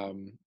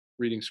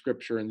reading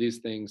scripture and these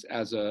things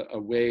as a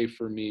way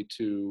for me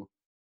to,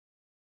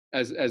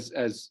 as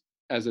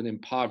an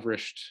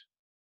impoverished,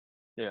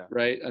 Yeah.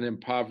 right, an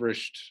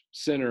impoverished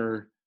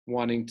sinner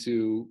wanting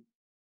to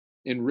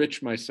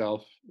enrich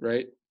myself,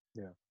 right,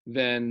 Yeah.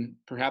 then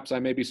perhaps I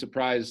may be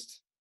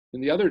surprised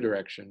in the other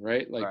direction,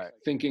 right? Like Right.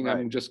 thinking Right.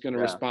 I'm just going to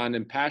Yeah. respond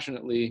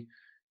impassionately,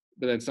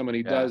 but then somebody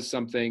Yeah. does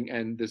something,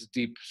 and this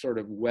deep sort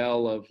of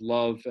well of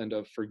love and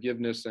of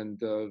forgiveness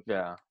and of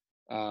Yeah.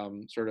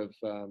 sort of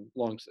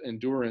long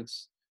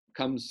endurance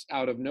comes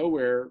out of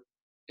nowhere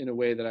in a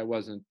way that I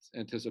wasn't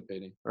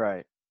anticipating.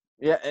 Right.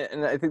 Yeah,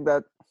 and I think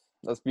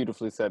that's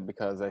beautifully said,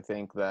 because I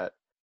think that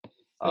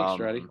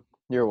Thanks, Strati.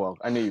 you're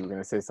welcome. I knew you were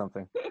going to say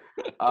something.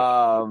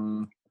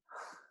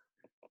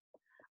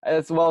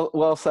 It's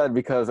well said,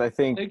 because I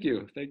think Thank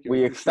you.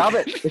 stop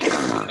it.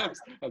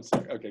 I'm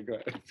sorry. Okay, go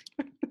ahead.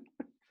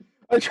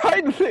 I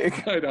tried to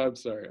think. I know. I'm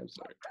sorry.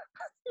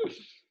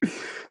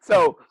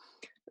 So,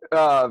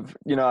 I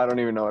don't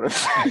even know what I'm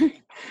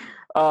saying.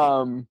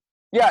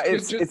 Yeah,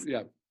 it's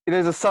yeah.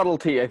 There's a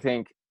subtlety, I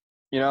think,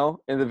 in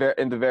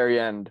the very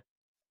end,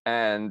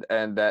 and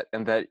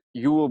that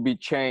you will be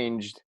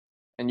changed,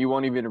 and you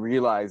won't even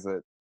realize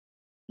it,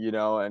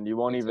 and you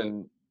won't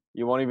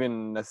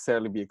even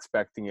necessarily be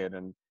expecting it,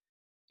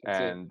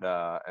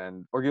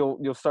 or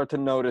you'll start to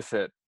notice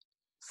it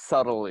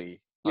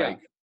subtly, like,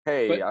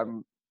 hey,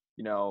 I'm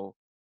a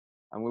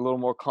little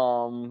more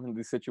calm in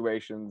these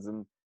situations,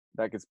 and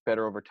that gets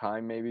better over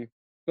time, maybe.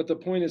 But the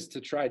point is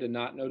to try to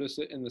not notice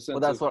it, in the sense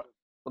That's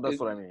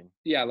what I mean.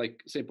 Yeah,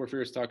 like St.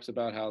 Porphyrius talks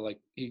about how, like,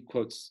 he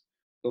quotes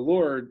the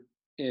Lord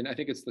in, I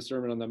think it's the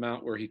Sermon on the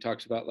Mount, where he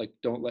talks about, like,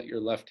 don't let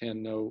your right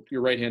hand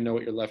know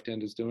what your left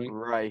hand is doing.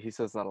 Right, he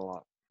says that a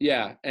lot.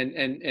 Yeah,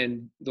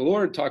 and the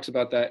Lord talks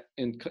about that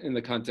in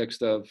the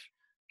context of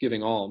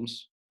giving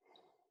alms.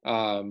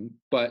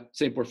 But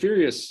St.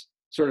 Porphyrius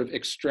sort of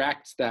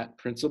extracts that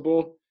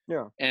principle,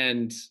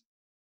 and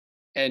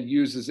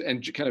uses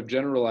and kind of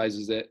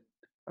generalizes it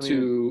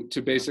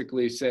to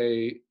basically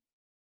say,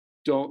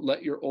 don't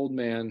let your old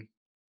man,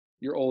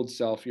 your old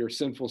self, your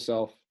sinful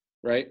self,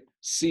 right,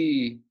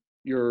 see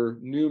your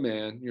new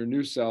man, your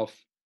new self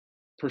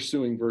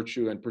pursuing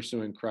virtue and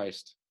pursuing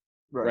Christ,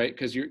 right?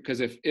 Because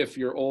if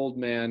your old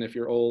man, if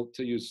you're old,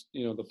 to use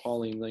the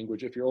Pauline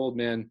language, if your old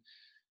man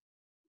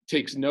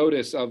takes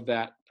notice of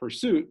that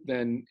pursuit,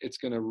 then it's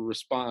going to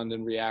respond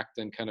and react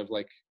and kind of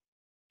like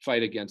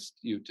fight against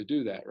you to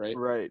do that, right?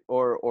 Right.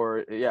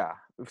 Or yeah,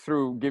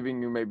 through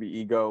giving you maybe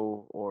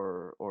ego,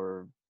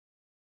 or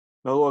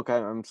no, look,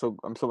 I'm so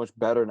much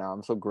better now.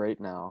 I'm so great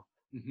now.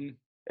 Mm-hmm.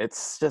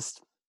 It's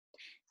just,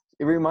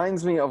 it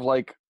reminds me of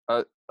like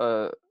a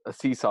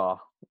seesaw.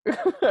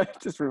 It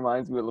just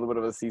reminds me a little bit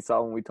of a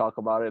seesaw when we talk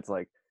about it. It's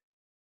like,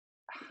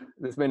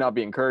 this may not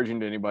be encouraging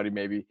to anybody,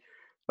 maybe,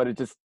 but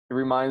it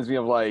reminds me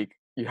of, like,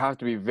 you have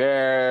to be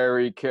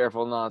very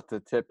careful not to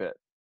tip it.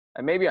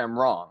 And maybe I'm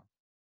wrong.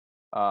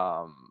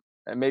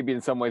 And maybe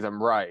in some ways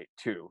I'm right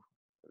too.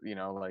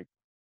 Like,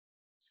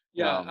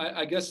 yeah,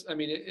 I guess, I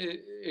mean,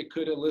 it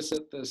could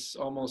elicit this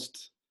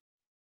almost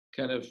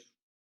kind of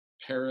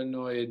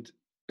paranoid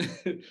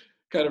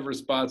kind of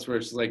response, where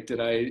it's like,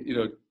 did I,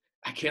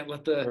 I can't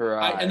let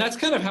and that's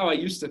kind of how I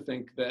used to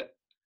think that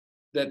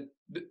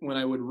when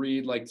I would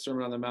read like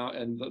Sermon on the Mount,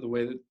 and the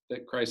way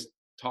that Christ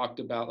talked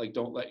about, like,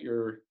 don't let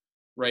your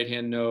right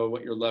hand know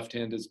what your left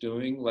hand is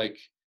doing, like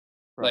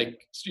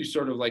you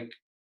sort of, like,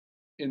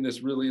 in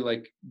this really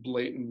like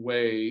blatant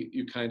way,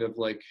 you kind of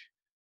like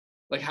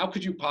how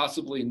could you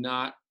possibly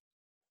not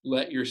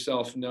let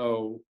yourself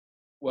know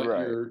what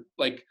you're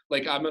like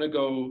I'm gonna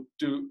go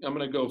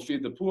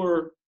feed the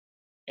poor,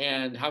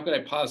 and how could I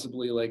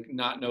possibly like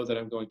not know that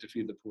I'm going to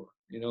feed the poor?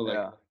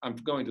 I'm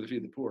going to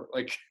feed the poor.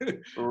 Like,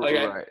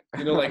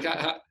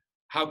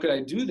 how could I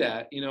do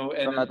that?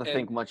 And not to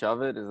think much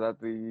of it. Is that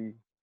the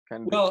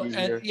kind of well, the key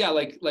here? and yeah,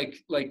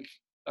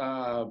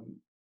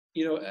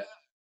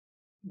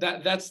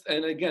 that's,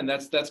 and again,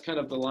 that's kind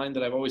of the line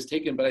that I've always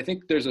taken. But I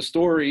think there's a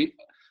story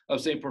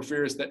of St.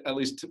 Porphyrius that, at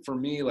least for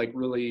me, like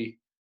really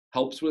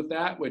helps with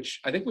that, which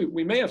I think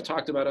we may have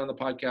talked about on the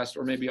podcast,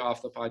 or maybe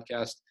off the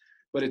podcast,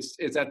 but it's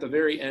at the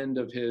very end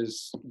of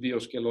his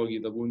Vios και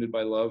Λόγοι, the Wounded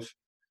by Love,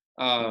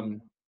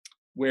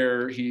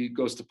 where he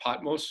goes to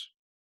Patmos.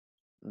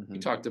 Mm-hmm. He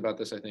talked about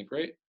this, I think,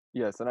 right?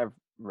 Yes, and I've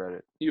read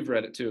it. You've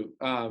read it too.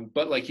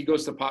 But like, he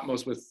goes to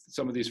Patmos with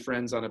some of these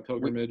friends on a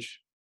pilgrimage.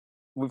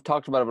 We've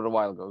talked about it a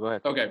while ago. Go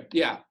ahead. Okay,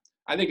 yeah.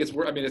 I think it's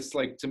it's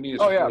like, to me,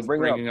 it's worth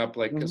bringing up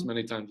like as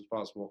many times as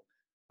possible.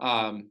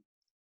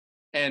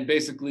 And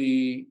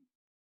basically,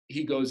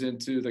 he goes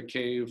into the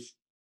cave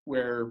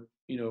where,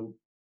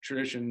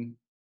 tradition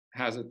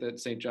has it that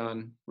St.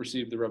 John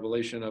received the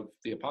revelation of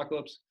the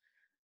apocalypse,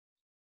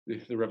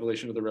 the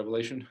revelation of the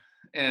revelation.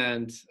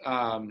 And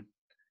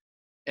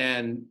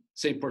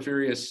St.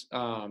 Porphyrius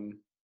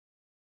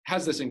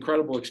has this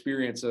incredible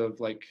experience of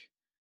like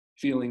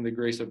feeling the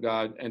grace of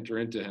God enter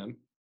into him.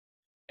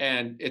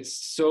 And it's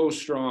so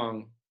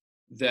strong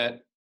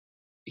that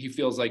he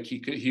feels like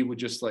he would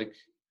just like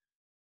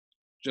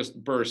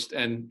just burst,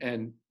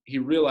 and he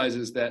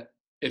realizes that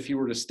if he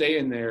were to stay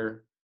in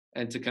there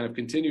and to kind of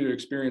continue to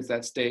experience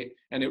that state,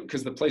 and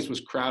because the place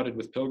was crowded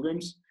with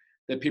pilgrims,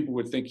 that people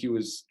would think he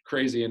was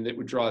crazy and it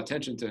would draw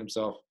attention to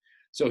himself.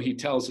 So he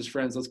tells his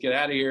friends, let's get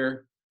out of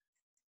here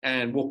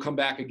and we'll come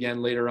back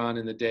again later on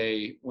in the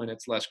day when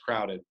it's less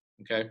crowded.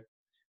 Okay.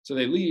 So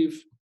they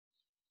leave.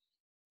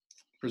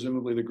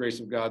 Presumably the grace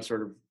of God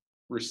sort of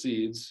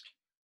recedes.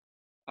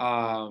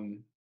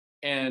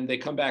 And they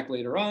come back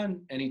later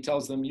on, and he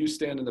tells them, you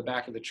stand in the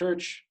back of the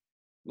church,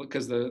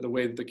 because the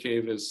way that the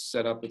cave is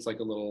set up, it's like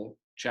a little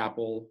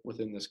chapel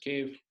within this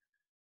cave.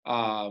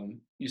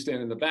 You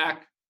stand in the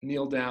back,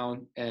 kneel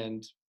down,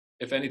 and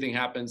if anything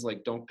happens,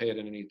 like, don't pay it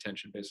any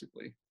attention,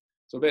 basically.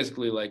 So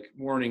basically, like,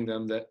 warning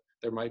them that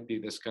there might be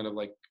this kind of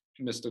like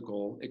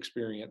mystical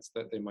experience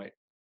that they might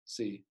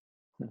see.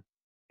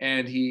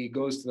 And he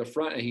goes to the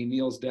front and he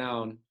kneels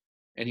down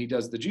and he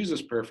does the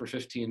Jesus prayer for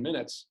 15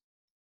 minutes.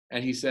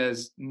 And he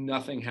says,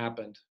 nothing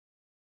happened.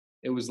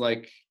 It was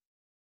like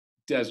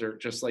desert,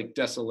 just like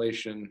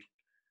desolation,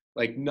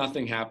 like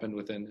nothing happened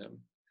within him.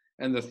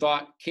 And the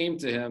thought came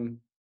to him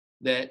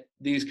that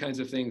these kinds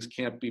of things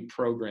can't be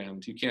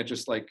programmed. You can't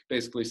just like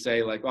basically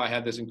say like, oh, I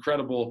had this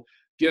incredible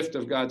gift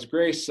of God's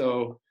grace,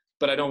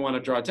 but I don't want to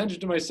draw attention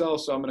to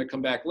myself, so I'm going to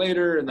come back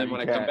later. And then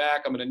when I come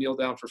back, I'm going to kneel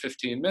down for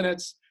 15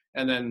 minutes.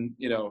 And then,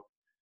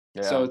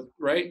 so,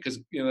 right? Because,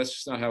 that's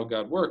just not how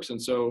God works.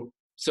 And so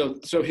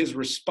his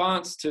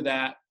response to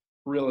that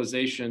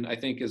realization, I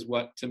think, is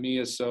what to me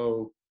is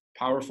so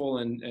powerful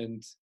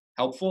and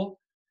helpful,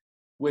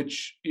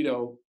 which,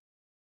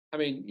 I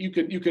mean, you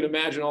could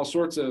imagine all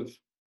sorts of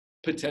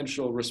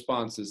potential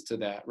responses to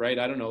that, right?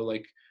 I don't know,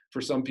 like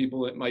for some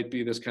people, it might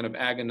be this kind of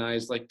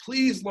agonized, like,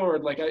 please,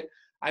 Lord, like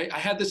I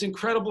had this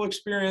incredible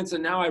experience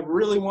and now I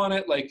really want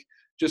it, like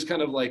just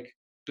kind of like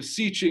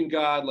beseeching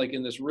God, like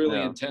in this really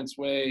intense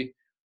way,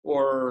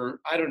 or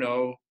I don't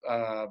know,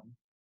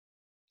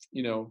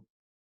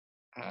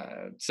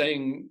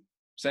 saying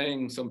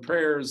some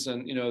prayers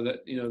and,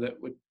 that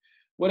would,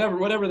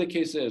 whatever the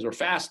case is, or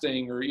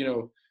fasting, or,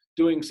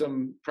 doing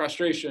some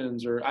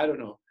prostrations, or I don't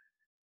know.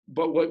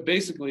 But what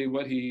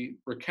he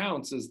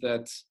recounts is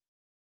that,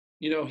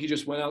 he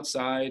just went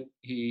outside,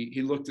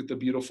 he looked at the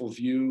beautiful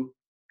view,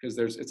 because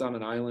it's on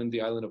an island,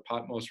 the island of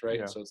Patmos, right?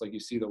 Yeah. So it's like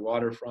you see the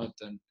waterfront,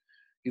 and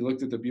he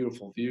looked at the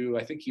beautiful view.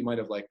 I think he might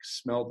have like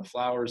smelled the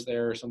flowers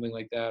there or something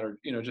like that, or,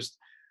 just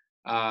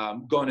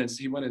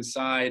he went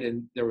inside,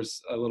 and there was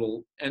a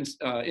little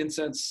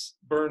incense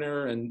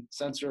burner and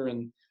censer,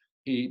 and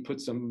he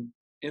put some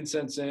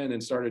incense in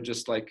and started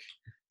just like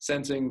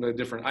sensing the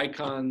different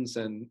icons,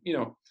 and,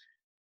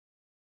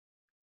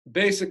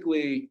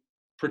 basically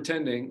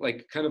pretending,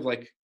 like kind of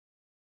like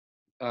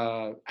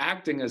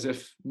acting as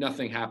if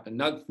nothing happened.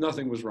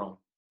 Nothing was wrong,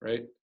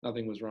 right?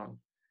 Nothing was wrong.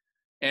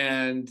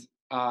 And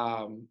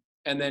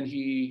then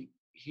he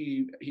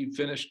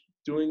finished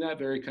doing that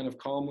very kind of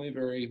calmly,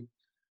 very,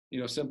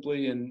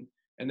 simply, and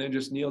then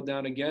just kneeled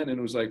down again, and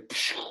it was like,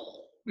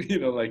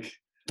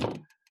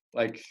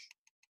 like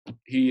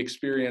he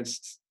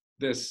experienced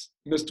this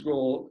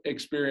mystical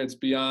experience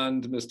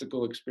beyond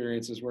mystical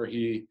experiences, where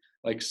he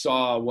like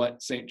saw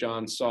what St.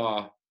 John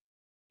saw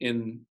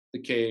in the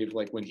cave,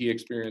 like when he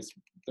experienced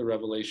the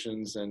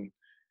revelations, and,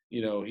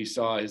 he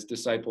saw his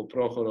disciple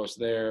Prochoros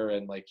there,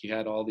 and like he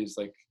had all these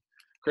like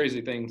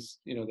crazy things,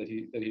 that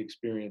he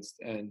experienced.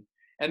 And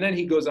then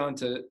he goes on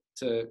to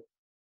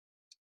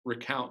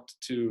recount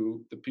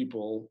to the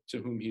people to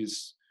whom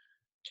he's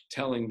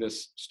telling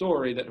this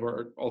story, that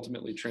were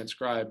ultimately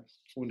transcribed,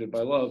 Wounded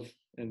by Love,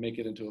 and make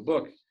it into a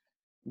book,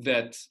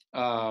 that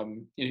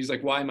he's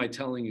like, why am I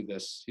telling you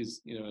this?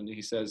 And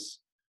he says,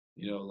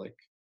 like,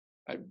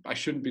 I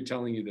shouldn't be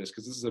telling you this,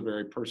 because this is a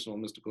very personal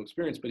mystical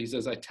experience. But he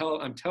says,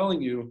 I'm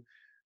telling you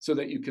so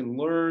that you can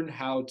learn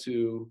how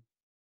to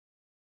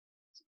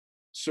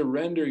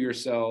surrender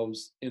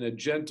yourselves in a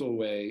gentle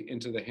way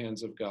into the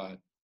hands of God.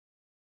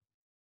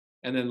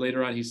 And then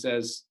later on he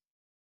says,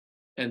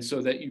 and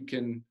so that you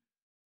can,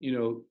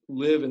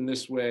 live in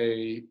this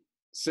way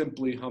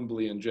simply,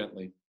 humbly, and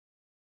gently.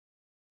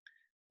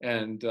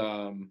 And,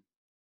 I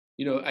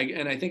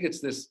think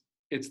it's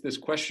this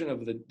question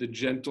of the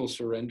gentle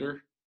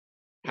surrender.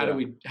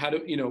 We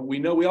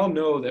all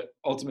know that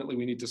ultimately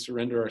we need to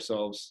surrender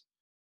ourselves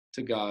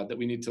to God, that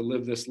we need to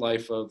live this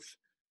life of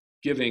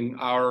giving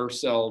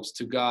ourselves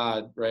to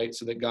God, right?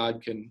 So that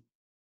God can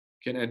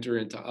enter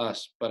into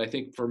us. But I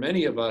think for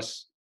many of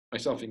us,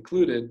 myself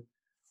included,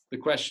 the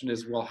question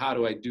is, well, how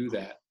do I do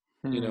that?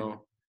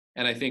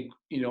 And I think,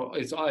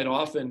 it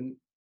often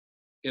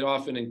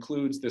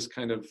includes this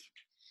kind of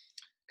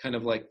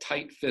like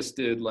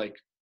tight-fisted, like,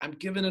 I'm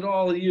giving it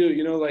all to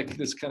you, like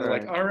this kind of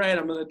like, all right,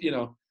 I'm going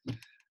to,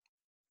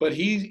 but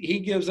he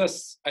gives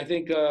us, I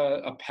think,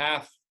 a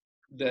path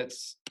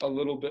that's a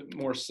little bit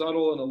more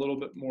subtle and a little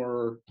bit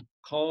more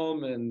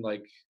calm and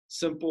like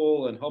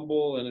simple and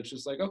humble. And it's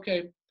just like,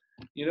 okay,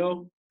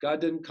 God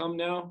didn't come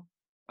now.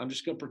 I'm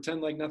just going to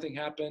pretend like nothing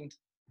happened,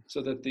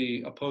 so that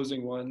the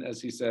opposing one,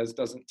 as he says,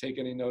 doesn't take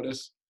any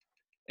notice.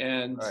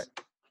 And,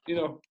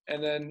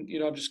 and then,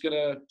 I'm just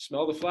gonna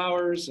smell the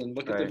flowers and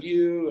look at the Right.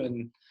 view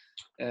and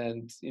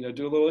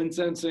do a little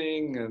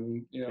incensing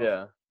and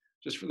Yeah.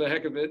 just for the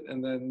heck of it.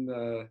 And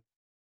then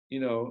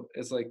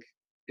it's like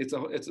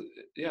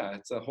yeah,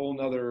 it's a whole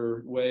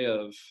nother way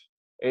of.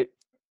 It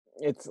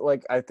it's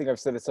like, I think I've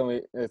said it so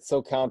many, it's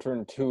so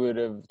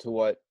counterintuitive to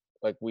what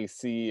like we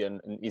see in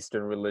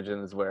Eastern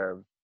religions,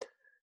 where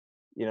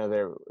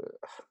there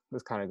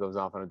this kind of goes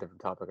off on a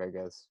different topic, I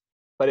guess,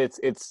 but it's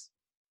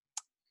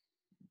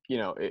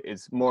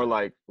more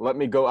like, let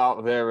me go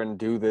out there and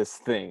do this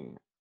thing,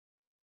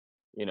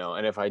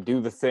 and if I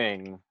do the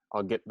thing,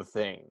 I'll get the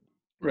thing.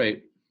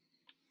 Right.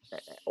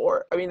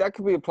 Or, I mean, that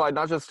could be applied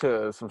not just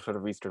to some sort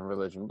of Eastern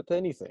religion, but to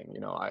anything.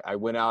 I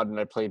went out and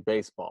I played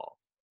baseball,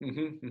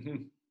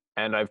 Hmm.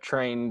 and I've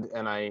trained,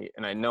 and I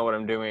know what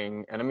I'm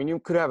doing. And I mean, you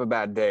could have a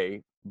bad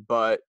day,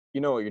 but you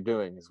know what you're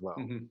doing as well.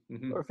 Hmm.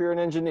 Hmm. Or if you're an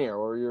engineer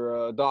or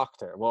you're a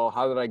doctor, well,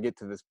 how did I get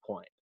to this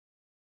point?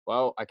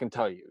 Well, I can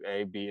tell you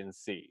A, B, and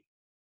C.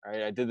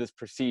 Right? I did this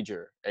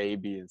procedure A,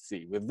 B, and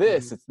C. With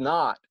this, Hmm. it's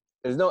not.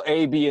 There's no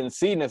A, B, and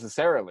C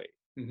necessarily.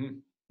 Hmm.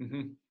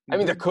 Hmm. I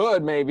mean, there Hmm.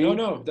 could No, maybe.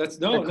 no, that's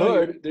There no,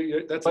 no. could,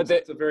 That's but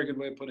that's a very good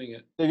way of putting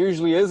it. there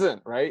usually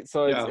isn't, right?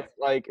 So it's, Yeah,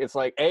 it's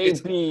like A,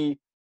 it's B,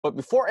 but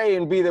before A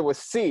and B there was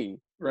C,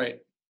 right.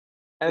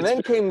 and It's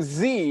then came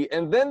Z,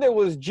 and then there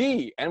was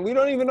G, and we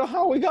don't even know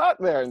how we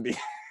got there in the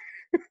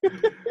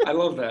I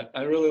love that.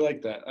 I really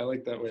like that. I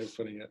like that way of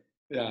putting it.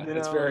 Yeah, you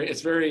it's know.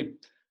 very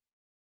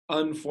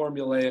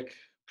unformulaic,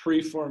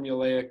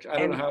 pre-formulaic. I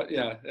don't know And how.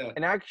 Yeah, yeah.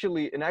 and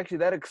actually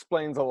that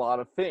explains a lot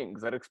of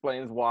things. That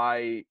explains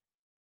why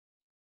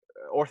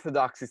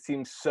orthodoxy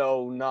seems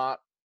so not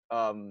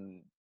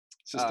um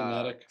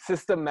Systematic.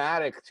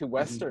 systematic to Hmm.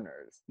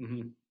 Westerners.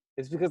 Hmm.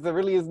 It's because there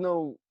really is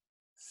no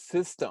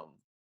system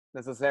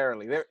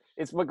necessarily.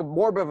 It's like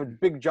more of a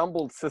big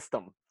jumbled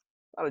system.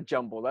 Not a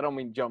jumbled. I don't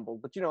mean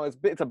jumbled, but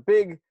it's a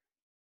big.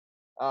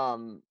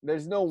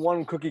 There's no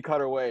one cookie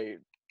cutter way,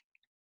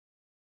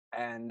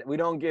 and we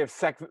don't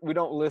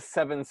list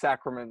 7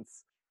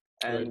 sacraments,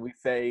 and Right. we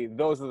say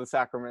those are the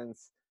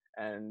sacraments,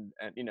 and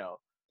and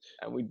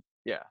we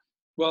yeah.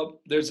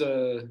 Well, there's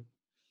a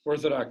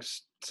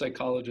Orthodox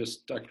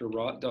psychologist,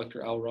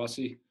 Dr. Al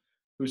Rossi,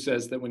 who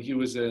says that when he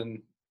was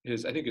in I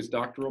think his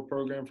doctoral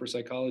program for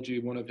psychology,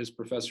 one of his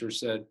professors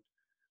said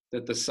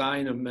that the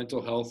sign of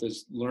mental health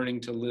is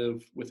learning to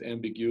live with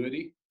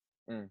ambiguity.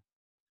 Mm,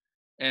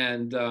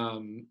 And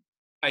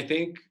I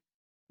think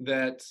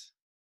that,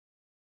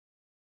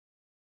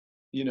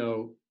 you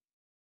know,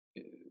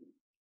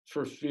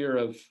 for fear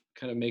of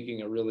kind of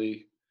making a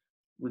really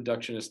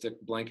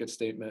reductionistic blanket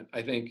statement,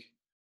 I think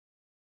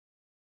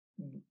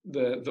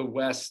the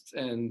West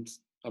and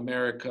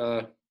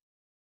America,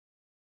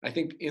 I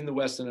think in the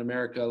West and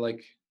America,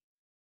 like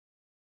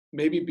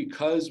maybe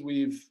because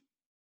we've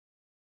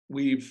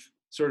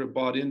sort of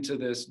bought into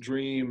this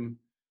dream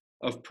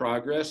of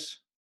progress,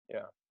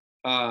 yeah.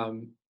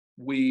 um,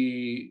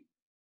 we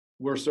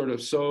were sort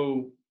of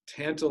so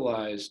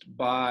tantalized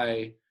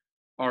by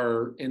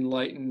our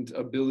enlightened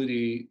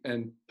ability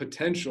and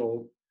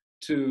potential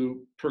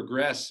to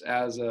progress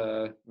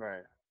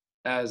Right.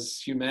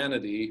 as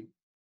humanity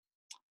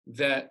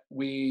that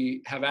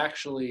we have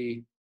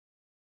actually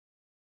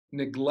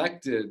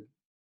neglected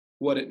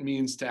what it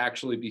means to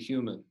actually be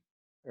human.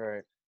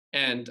 Right.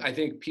 And I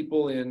think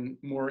people in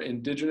more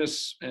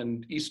indigenous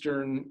and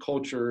Eastern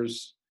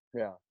cultures,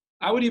 Yeah.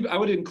 I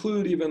would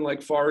include even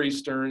like Far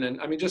Eastern, and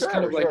I mean just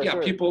kind Sure. of like, Sure. yeah,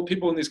 Sure.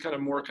 people in these kind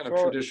of more kind of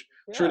Sure. Yeah.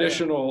 Yeah.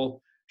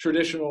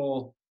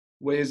 traditional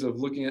ways of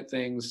looking at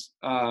things.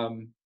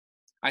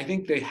 I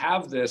think they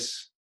have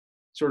this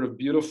sort of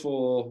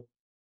beautiful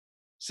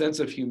sense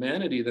of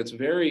humanity that's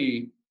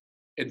very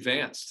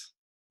advanced.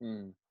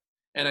 Mm,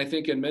 And I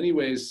think in many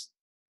ways,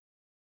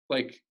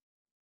 like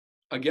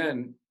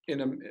again,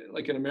 in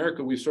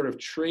America, we've sort of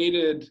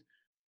traded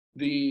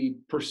the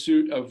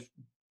pursuit of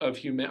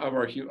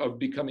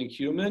becoming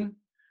human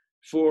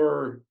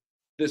for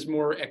this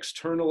more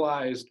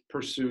externalized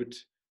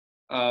pursuit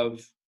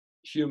of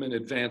human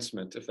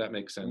advancement, if that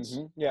makes sense.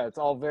 yeah. It's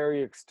all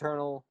very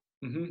external.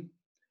 Hmm.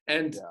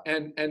 And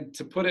Yeah.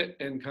 to put it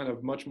in kind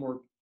of much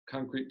more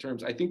concrete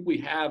terms, I think we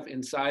have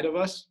inside of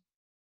us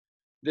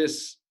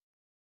this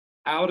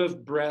out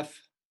of breath,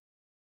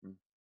 Mm,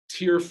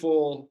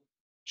 tearful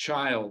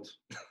child,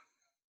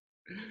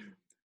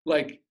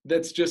 like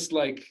that's just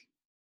like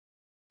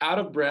out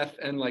of breath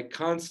and like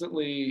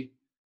constantly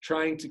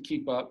trying to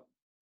keep up,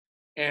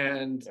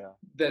 and yeah.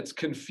 that's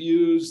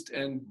confused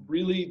and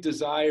really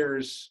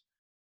desires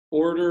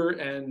order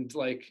and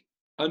like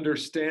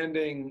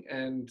understanding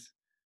and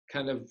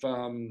kind of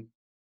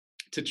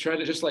to try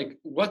to just like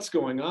what's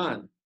going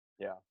on,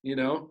 Yeah. you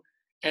know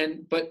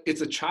and but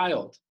it's a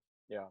child,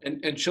 Yeah.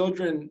 and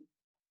children It's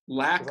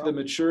lack the all,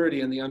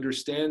 maturity and the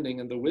understanding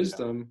and the yeah.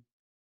 wisdom,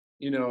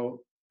 you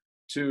know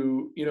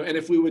and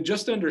if we would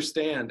just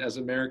understand as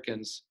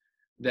Americans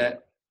Yeah.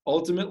 that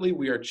ultimately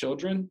we are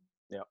children,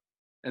 Yeah.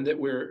 and that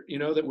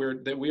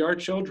that we are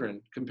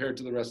children compared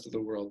to the rest of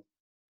the world.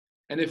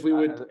 And if we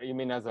would, You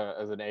mean as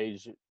an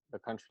age, the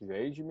country's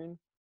age? You mean?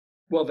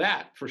 well,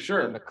 that for and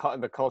sure.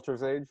 the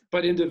culture's age.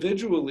 But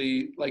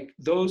individually, like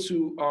those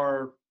who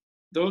are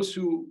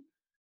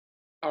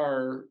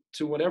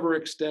to whatever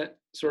extent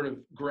sort of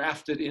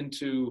grafted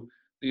into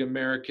the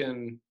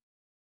American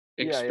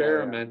Yeah, yeah, yeah.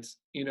 experiment,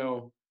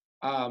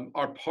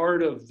 are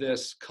part of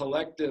this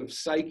collective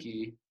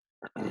psyche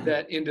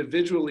that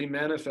individually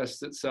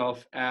manifests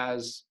itself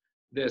as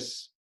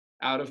this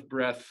out of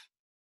breath,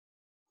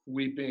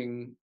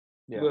 weeping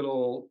Yeah.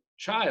 little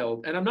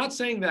child. And I'm not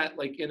saying that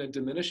like in a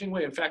diminishing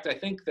way. In fact, I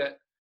think that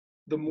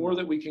the more No.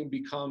 that we can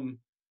become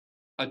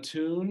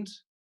attuned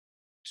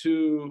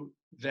to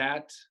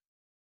that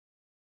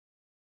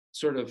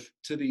sort of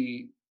to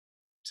the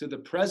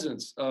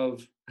presence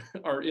of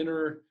our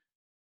inner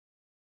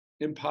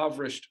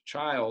impoverished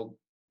child,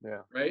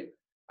 Yeah. right?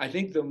 I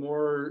think the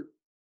more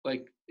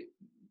like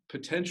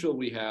potential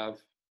we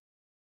have,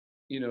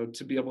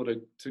 to be able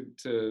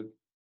to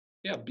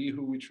yeah, be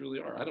who we truly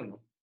are. I don't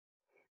know.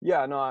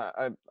 Yeah. No,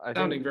 I think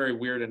Sounding very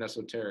weird and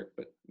esoteric,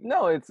 but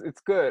no, it's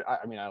good.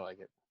 I mean, I like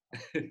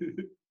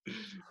it.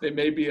 they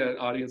may be an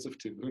audience of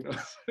two. Who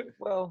knows?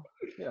 Well,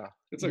 yeah.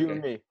 It's You okay.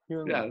 and me.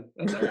 You and Yeah,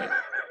 that's me. all right.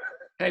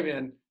 Hey,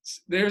 man,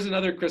 there's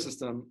another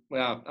Chrysostom.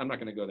 Well, I'm not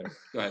going to go there.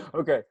 Go ahead.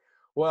 Okay.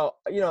 Well,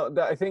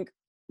 I think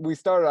we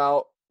started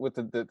out with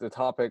the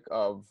topic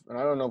of, and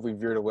I don't know if we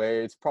veered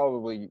away. It's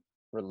probably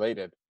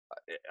related.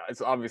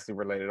 It's obviously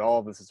related. All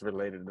of this is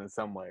related in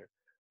some way.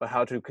 But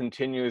how to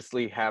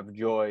continuously have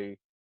joy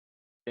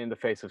in the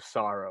face of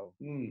sorrow.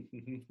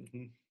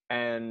 Mm-hmm.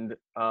 And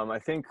I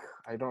think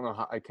I don't know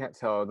how, I can't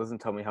tell. It doesn't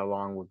tell me how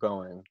long we're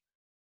going.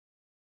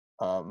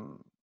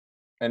 Um,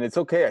 and it's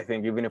okay, I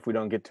think, even if we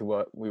don't get to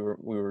what we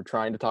were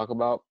trying to talk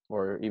about,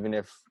 or even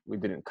if we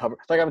didn't cover,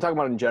 like I'm talking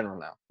about in general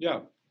now. Yeah,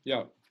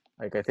 yeah,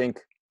 Like I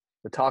think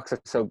the talks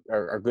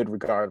are good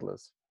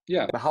regardless.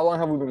 yeah. But how long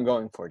have we been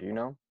going for? Do you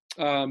know?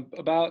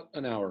 About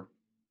an hour,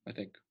 I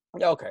think.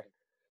 Yeah. Okay.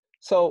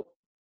 So,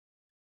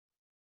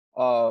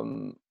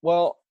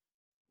 well,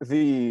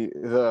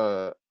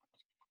 the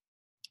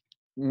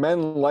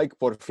men like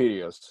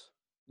Porfirios.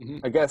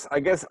 Mm-hmm.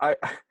 I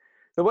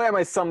the way I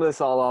might sum this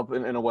all up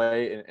in a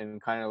way,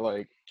 and kind of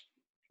like,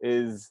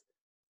 is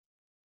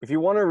if you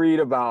want to read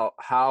about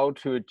how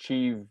to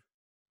achieve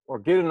or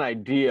get an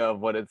idea of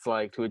what it's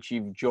like to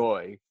achieve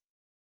joy,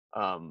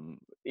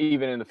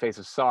 even in the face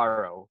of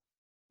sorrow,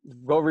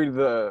 go read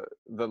the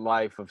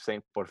life of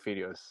Saint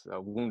Porphyrios,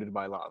 Wounded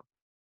by Love.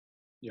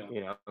 Yeah,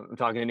 I'm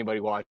talking to anybody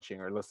watching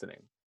or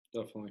listening.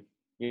 definitely.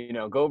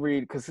 Go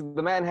read, because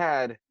the man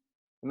had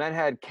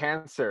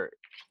cancer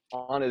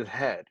on his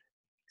head,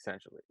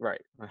 essentially.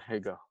 Right. There you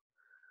go.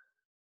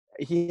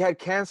 He had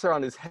cancer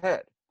on his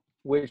head,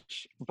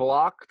 which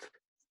blocked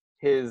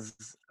his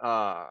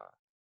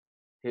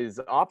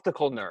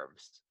optical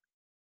nerves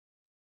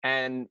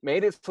and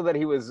made it so that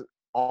he was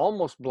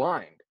almost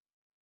blind,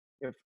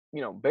 if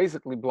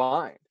basically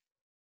blind.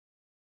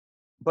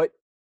 But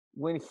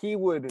when you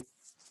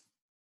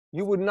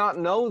would not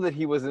know that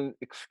he was in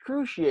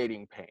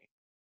excruciating pain.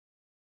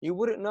 You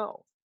wouldn't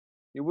know.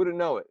 You wouldn't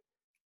know it.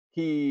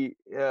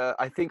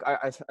 I think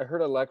I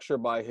heard a lecture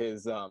by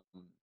his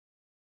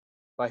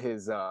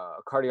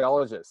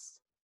cardiologist,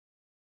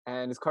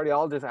 and his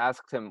cardiologist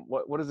asked him,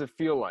 what does it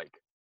feel like?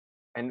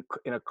 And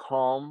in a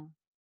calm,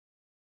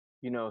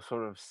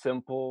 sort of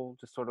simple,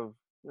 just sort of,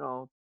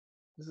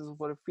 this is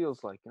what it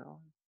feels like, it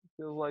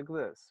feels like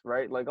this,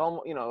 right? Like,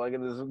 almost, like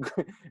it is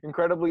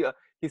incredibly,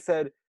 he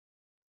said,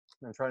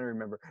 I'm trying to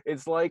remember,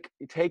 it's like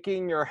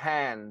taking your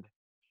hand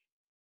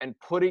and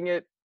putting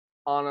it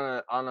on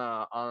a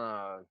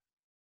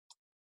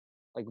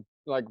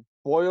like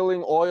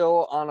boiling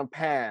oil on a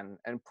pan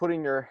and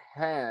putting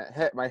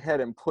my head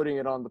and putting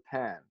it on the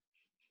pan,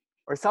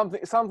 or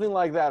something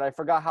like that. I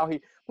forgot how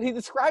but he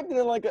described it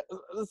in like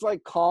it's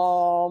like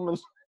calm, and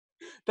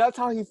that's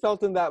how he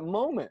felt in that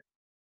moment.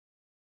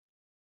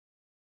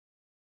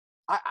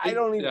 I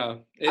don't even Yeah,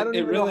 I don't it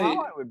even know how really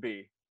I would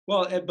be.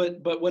 well,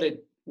 but what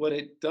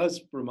it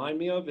does remind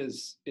me of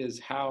is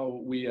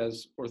how we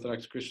as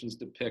Orthodox Christians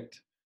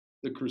depict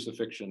the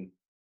crucifixion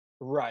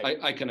Right.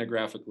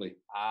 iconographically.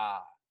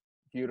 Ah,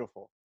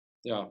 beautiful,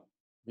 Yeah,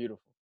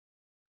 beautiful.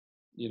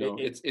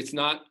 It it's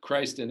not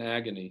Christ in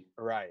agony.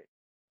 right.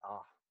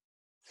 Ah,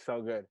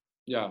 so good,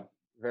 Yeah,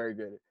 very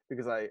good.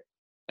 Because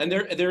and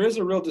there is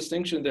a real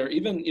distinction there.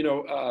 Even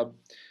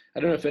I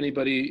don't know if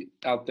anybody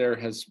out there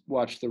has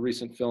watched the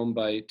recent film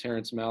by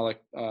Terrence Malick,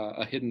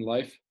 A Hidden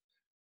Life.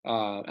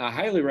 I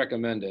highly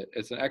recommend it.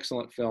 It's an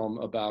excellent film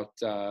about.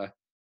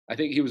 I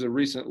think he was a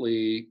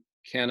recently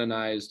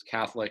canonized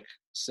Catholic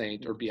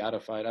saint or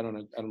beatified. I don't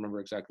know. I don't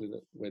remember exactly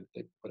the way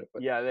they put it,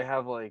 but yeah, they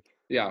have like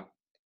yeah,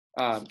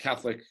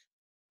 Catholic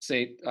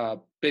saint.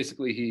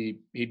 Basically,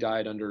 he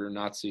died under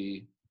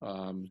Nazi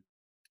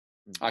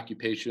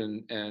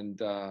occupation,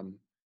 and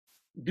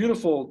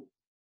beautiful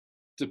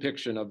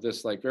depiction of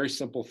this like very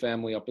simple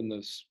family up in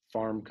this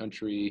farm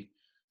country.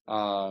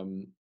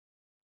 Um,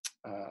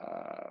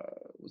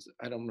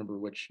 I don't remember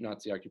which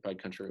Nazi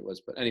occupied country it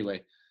was, but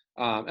anyway,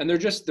 and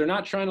they're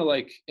not trying to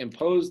like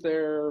impose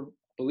their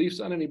beliefs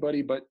on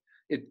anybody, but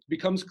it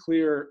becomes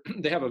clear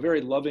they have a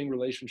very loving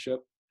relationship.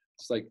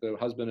 It's like the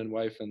husband and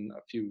wife and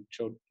a few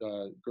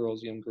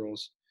girls, young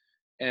girls,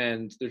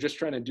 and they're just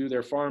trying to do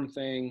their farm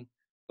thing.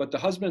 But the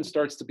husband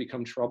starts to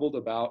become troubled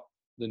about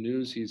the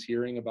news he's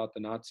hearing about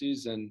the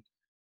Nazis,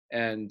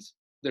 and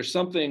there's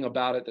something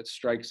about it that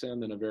strikes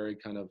him in a very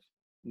kind of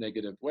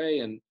negative way,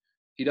 and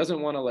he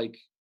doesn't want to like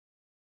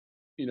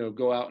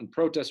go out and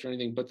protest or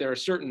anything, but there are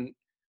certain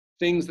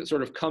things that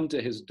sort of come to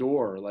his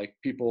door, like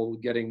people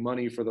getting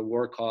money for the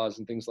war cause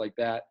and things like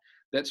that,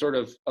 that sort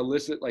of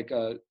elicit like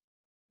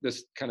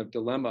this kind of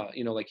dilemma,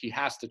 like he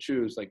has to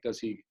choose, like does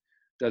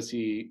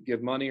he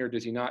give money or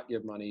does he not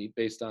give money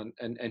based on,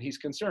 and he's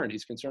concerned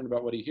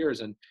about what he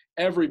hears, and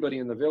everybody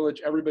in the village,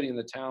 everybody in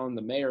the town,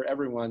 the mayor,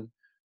 everyone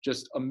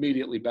just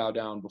immediately bow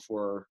down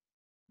before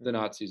the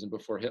Nazis and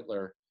before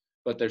Hitler.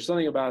 But there's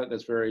something about it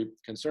that's very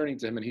concerning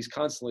to him, and he's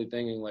constantly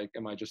thinking like,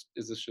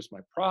 is this just my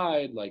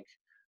pride? Like,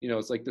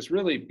 it's like this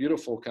really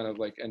beautiful kind of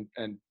like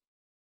and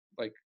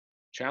like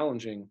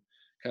challenging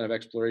kind of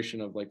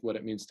exploration of like what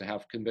it means to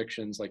have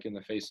convictions like in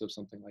the face of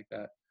something like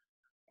that.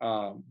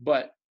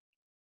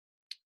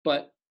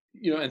 But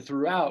and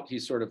throughout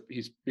he's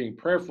being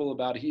prayerful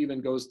about it. He even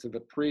goes to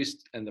the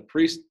priest, and the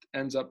priest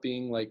ends up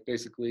being like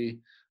basically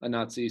a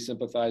Nazi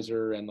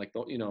sympathizer, and like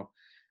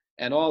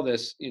and all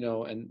this,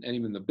 and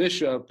even the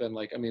bishop, and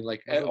like, I mean,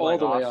 like all like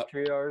the way up.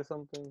 Austria or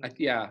something.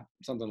 Yeah,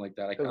 something like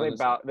that.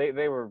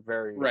 They were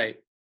very right.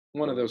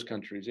 One of those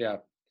countries, yeah.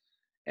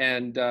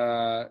 And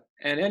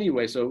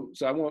anyway, so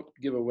I won't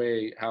give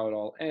away how it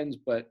all ends,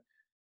 but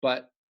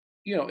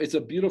it's a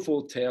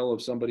beautiful tale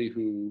of somebody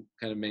who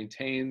kind of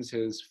maintains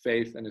his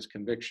faith and his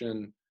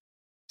conviction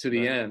to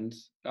the end.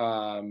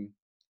 And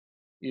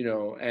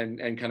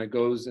kind of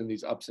goes in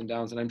these ups and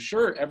downs. And I'm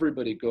sure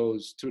everybody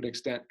goes to an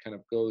extent,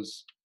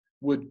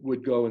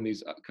 would go in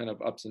these kind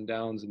of ups and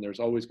downs, and there's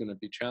always going to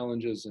be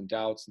challenges and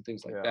doubts and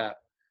things like that.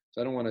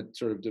 So I don't want to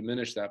sort of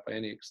diminish that by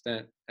any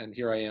extent. And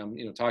here I am,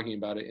 talking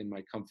about it in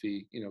my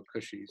comfy,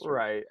 cushy.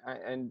 Right.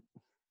 And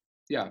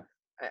yeah.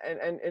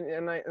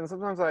 And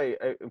sometimes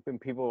when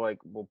people like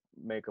will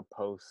make a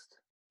post,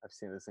 I've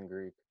seen this in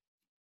Greek,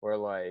 where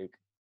like,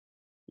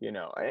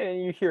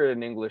 and you hear it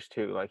in English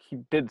too, like he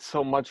did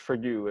so much for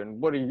you, and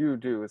what do you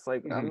do? It's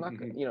like, I'm not,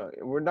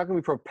 we're not gonna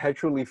be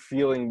perpetually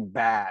feeling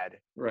bad,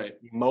 right,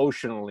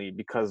 emotionally,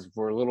 because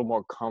we're a little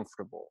more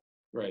comfortable,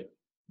 right,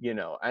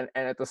 and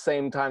at the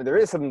same time, there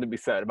is something to be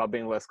said about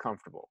being less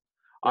comfortable.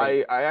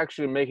 Right. I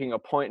actually making a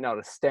point now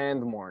to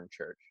stand more in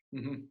church.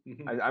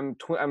 I'm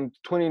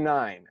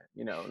 29,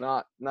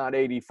 not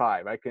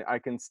 85. I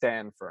can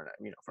stand for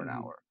an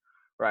hour,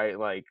 right?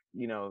 Like,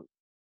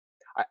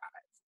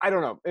 I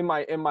don't know, in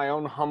my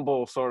own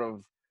humble sort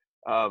of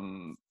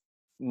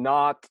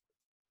not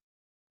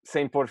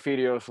Saint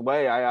Porphyrios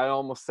way, I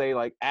almost say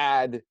like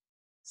add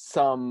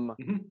some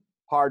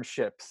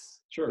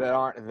hardships that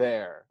aren't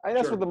there. And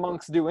that's what the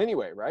monks do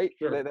anyway, right?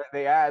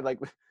 They add, like,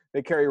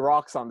 they carry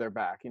rocks on their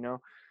back,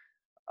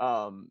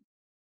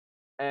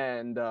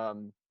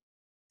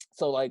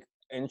 so like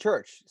in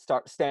church,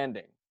 start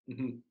standing,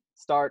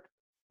 start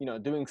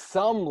doing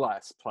some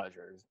less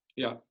pleasures,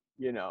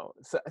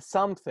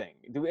 something,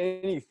 do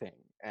anything,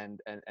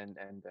 and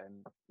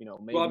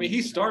maybe, well, I mean,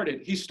 he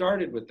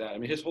started with that. I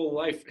mean, his whole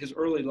life, his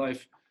early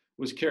life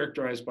was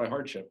characterized by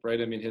hardship, right?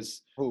 I mean,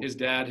 his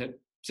dad had,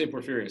 Saint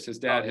Porphyrius, his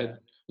dad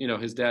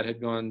his dad had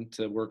gone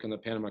to work in the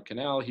Panama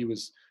Canal. He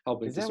was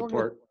helping to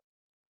support.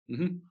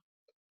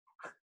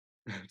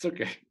 It's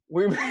okay.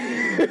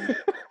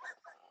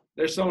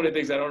 There's so many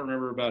things I don't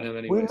remember about him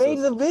anyway. We made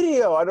the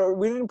video.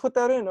 We didn't put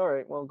that in. All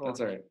right, well, go on.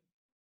 That's all right.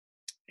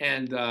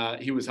 And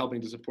he was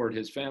helping to support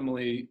his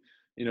family,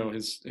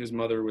 his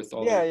mother with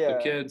all the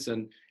kids,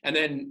 and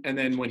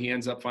then when he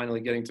ends up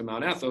finally getting to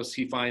Mount Athos,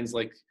 he finds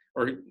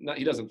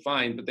he doesn't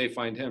find, but they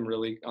find him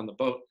really on the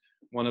boat.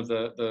 One of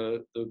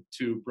the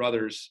two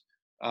brothers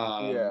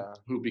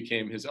who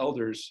became his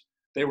elders,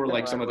 they were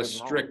like some of the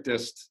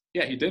strictest.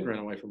 Yeah, he did run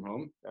away from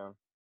home. Yeah.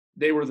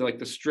 They were like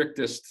the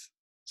strictest,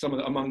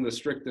 among the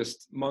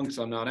strictest monks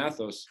on Mount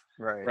Athos.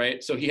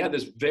 Right. So he had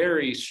this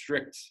very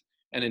strict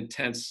and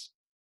intense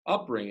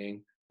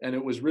upbringing, and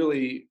it was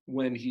really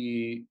when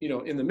he,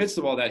 in the midst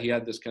of all that, he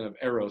had this kind of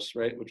eros,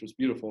 right, which was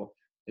beautiful,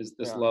 is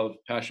this love,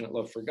 passionate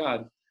love for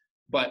God.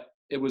 But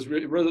it was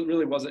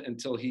really wasn't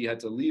until he had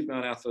to leave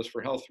Mount Athos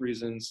for health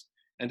reasons,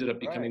 ended up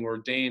becoming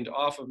ordained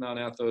off of Mount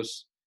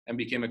Athos, and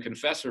became a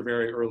confessor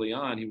very early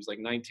on. He was like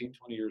 19,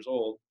 20 years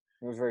old.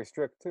 He was very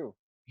strict too.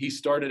 He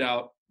started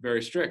out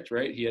very strict,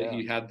 right?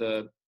 He had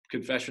the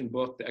confession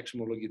book, the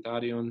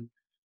Exhomologitarion,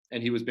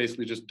 and he was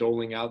basically just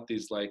doling out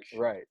these like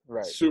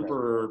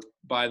super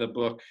by the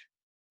book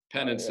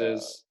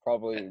penances.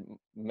 Probably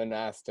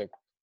monastic.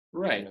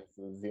 Right.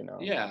 Penances,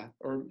 Yeah.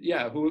 Or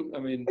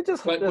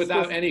but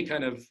without any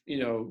kind of,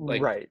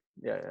 like. Right.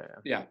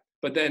 Yeah.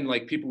 But then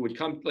like people would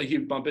come, like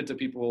he'd bump into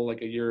people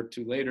like a year or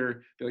two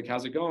later, be like,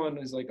 how's it going? And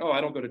he's like, oh, I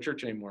don't go to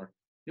church anymore.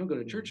 You don't go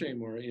to church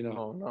anymore,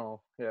 Oh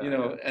no.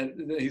 Yeah.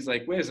 And he's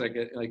like, wait a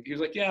second. Like, he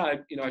was like, yeah,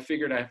 I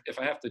figured if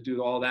I have to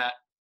do all that,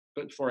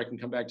 but before I can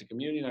come back to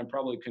communion, I'm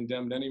probably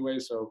condemned anyway.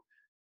 So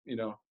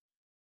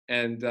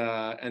and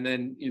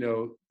then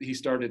he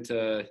started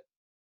to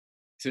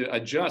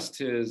adjust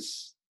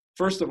his,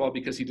 first of all,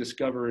 because he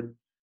discovered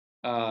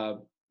uh,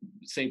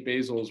 Saint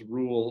Basil's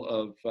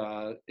rule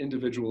of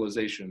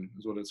individualization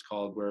is what it's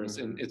called, whereas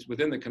it's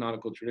within the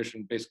canonical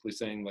tradition, basically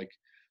saying like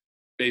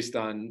based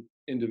on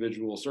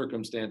individual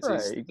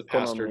circumstances, Right. the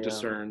pastor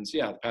discerns.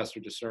 Yeah, the pastor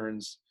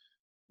discerns,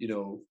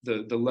 the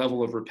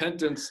level of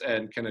repentance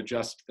and can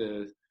adjust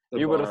the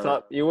You would have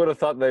bar.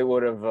 thought they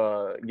would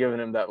have given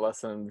him that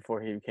lesson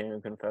before he became a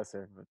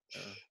confessor. But,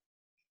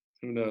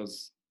 Who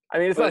knows? I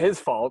mean, it's not But his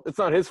fault. It's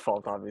not his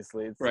fault,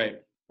 obviously.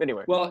 right.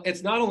 Anyway. Well,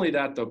 it's not only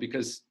that though,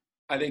 because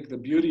I think the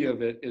beauty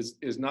of it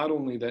is not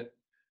only that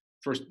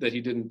first that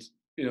he didn't,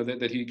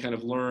 that he kind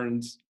of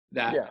learns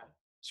that Yeah.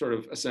 sort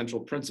of essential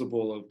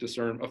principle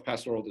of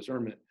pastoral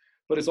discernment,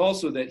 but it's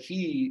also that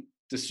he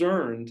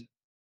discerned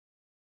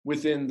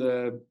within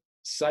the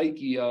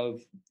psyche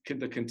of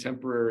the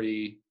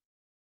contemporary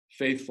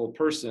faithful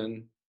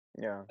person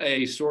Yeah.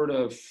 a sort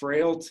of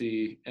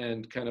frailty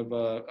and kind of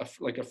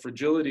like a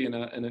fragility and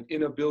an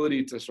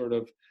inability to sort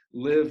of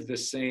live the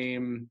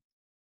same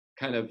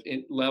kind of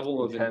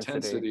level of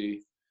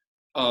intensity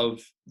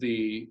of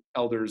the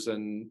elders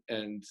and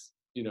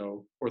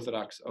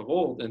Orthodox of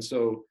old. And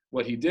so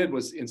what he did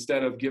was,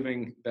 instead of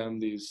giving them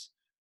these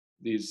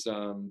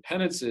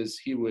penances,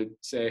 he would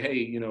say,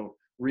 hey,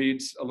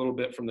 read a little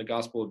bit from the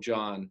Gospel of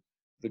John,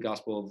 the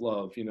Gospel of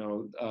Love,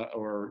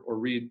 or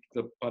read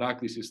the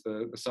Paraklesis,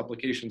 the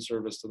supplication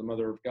service to the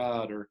Mother of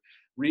God, or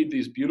read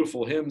these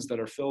beautiful hymns that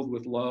are filled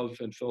with love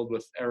and filled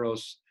with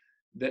eros,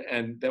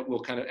 that will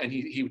kind of, and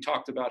he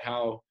talked about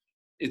how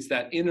it's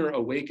that inner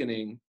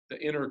awakening, the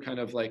inner kind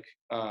of like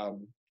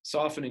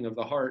softening of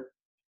the heart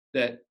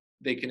that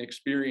they can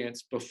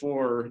experience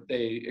before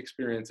they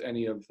experience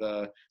any of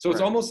the. So it's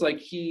almost like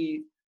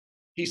he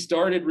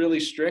started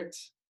really strict,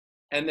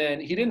 and then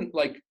he didn't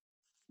like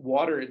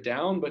water it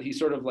down, but he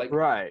sort of like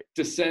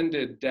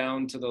descended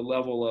down to the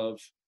level of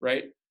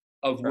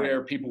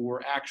where people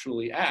were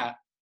actually at,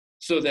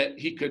 so that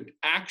he could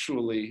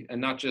actually,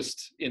 and not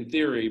just in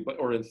theory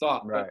or in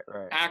thought, but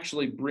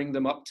actually bring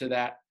them up to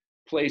that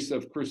place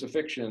of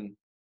crucifixion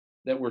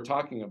that we're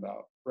talking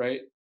about,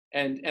 right?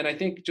 And I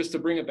think, just to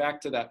bring it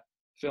back to that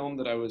film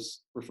that I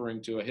was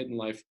referring to, A Hidden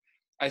Life,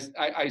 I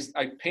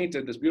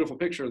painted this beautiful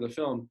picture of the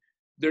film.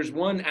 There's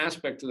one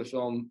aspect of the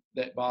film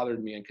that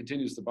bothered me and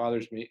continues to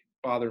bother me.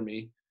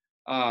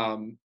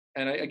 And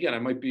I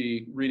might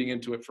be reading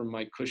into it from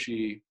my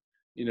cushy,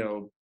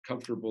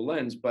 comfortable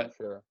lens, but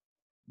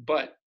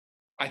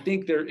I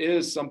think there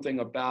is something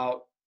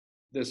about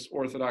this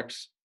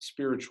Orthodox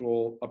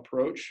spiritual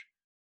approach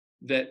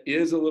that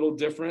is a little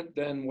different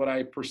than what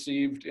I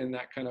perceived in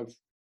that kind of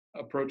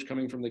approach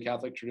coming from the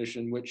Catholic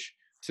tradition, which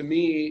to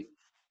me,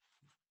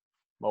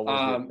 what was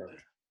the approach?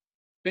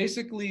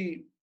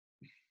 Basically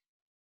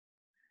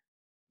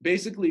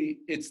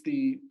it's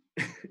the,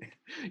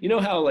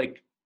 how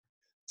like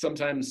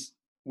sometimes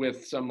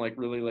with some like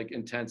really like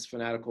intense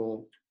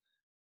fanatical,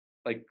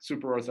 like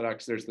super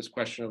Orthodox, there's this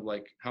question of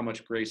like how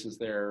much grace is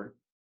there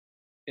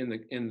in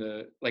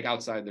the like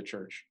outside the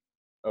church.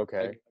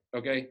 Okay.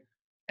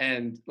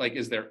 And like,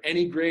 is there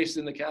any grace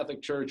in the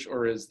Catholic Church,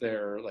 or is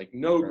there like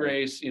no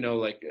grace?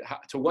 Like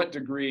to what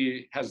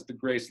degree has the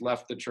grace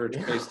left the church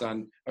based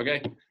on,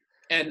 okay?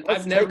 And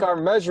let's take our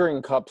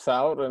measuring cups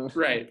out and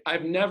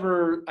I've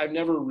never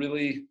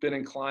really been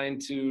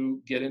inclined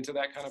to get into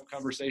that kind of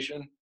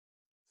conversation.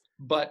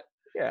 But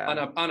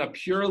on a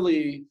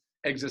purely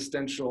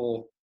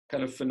existential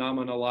kind of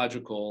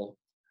phenomenological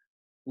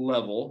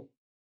level,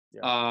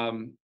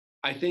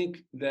 I think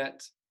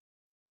that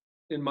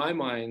in my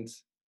mind,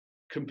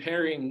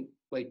 comparing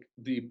like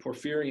the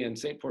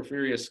Saint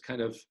Porphyrius kind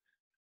of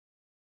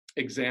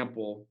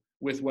example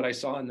with what I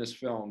saw in this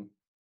film,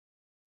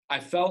 I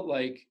felt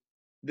like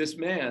this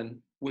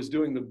man was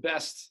doing the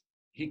best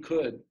he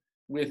could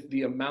with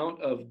the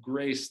amount of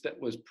grace that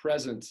was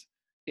present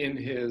in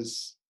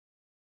his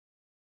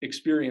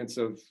experience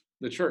of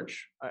the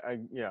church.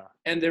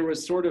 And there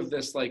was sort of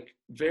this like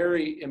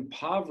very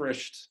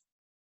impoverished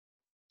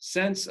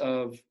sense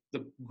of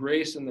the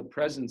grace and the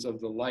presence of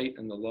the light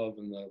and the love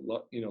and the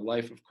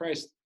life of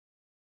Christ.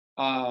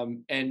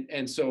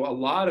 And so a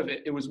lot of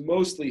it was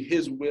mostly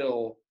his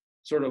will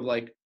sort of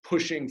like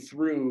pushing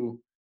through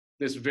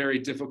this very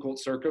difficult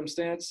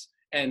circumstance,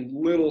 and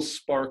little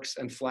sparks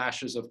and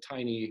flashes of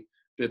tiny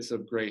bits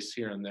of grace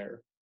here and there.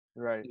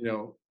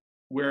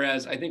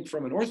 Whereas I think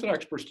from an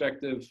Orthodox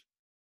perspective,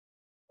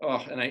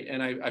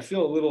 I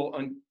feel a little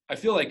I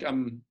feel like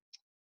I'm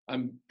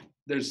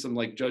there's some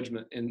like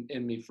judgment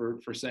in me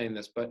for saying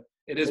this, but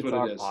it's what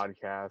it is.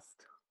 Podcast.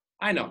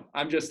 I know.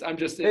 It's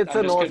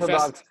an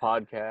Orthodox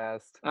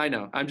podcast. I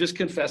know. I'm just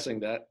confessing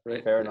that,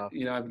 right? Fair enough.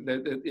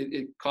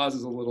 It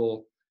causes a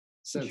little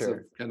sense of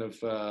kind of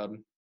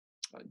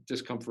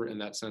discomfort in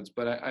that sense.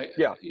 But I'm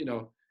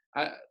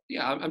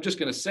just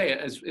going to say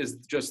it is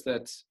just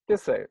that.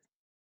 Just say it.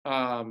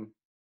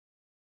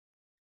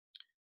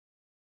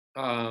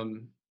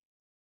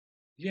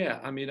 Yeah.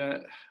 I mean,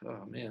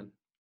 oh man.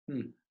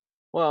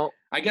 Well,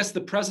 I guess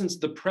the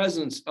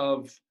presence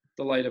of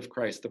the light of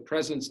Christ, the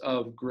presence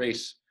of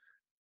grace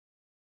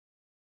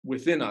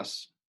within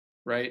us,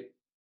 right?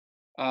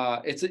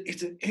 It's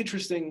an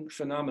interesting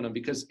phenomenon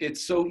because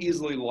it's so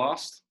easily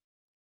lost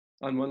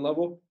on one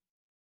level,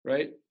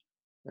 right?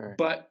 all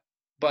right.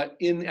 But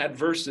in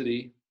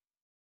adversity,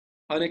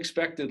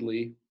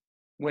 unexpectedly,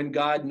 when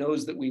God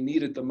knows that we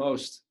need it the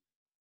most,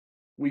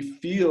 we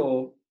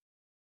feel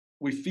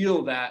we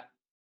feel that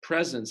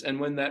presence, and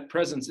when that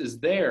presence is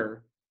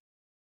there,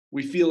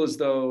 we feel as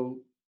though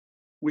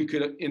we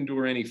could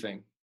endure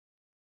anything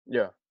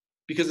Yeah.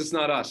 because it's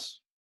not us,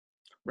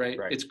 right?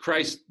 Right. It's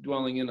Christ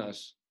dwelling in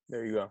us,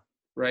 There you go.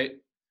 right?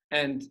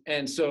 And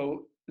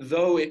so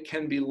though it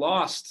can be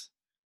lost,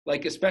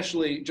 like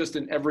especially just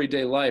in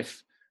everyday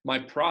life, my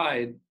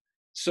pride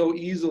so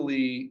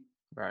easily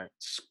Right.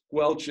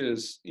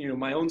 squelches,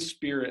 my own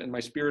spirit, and my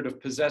spirit of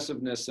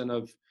possessiveness and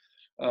of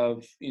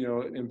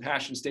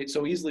impassioned state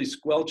so easily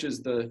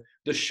squelches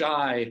the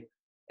shy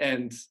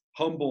and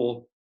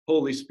humble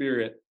Holy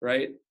Spirit,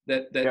 right?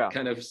 That Yeah.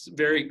 kind of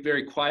very,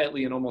 very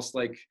quietly and almost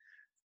like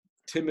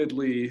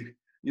timidly,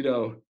 you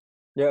know,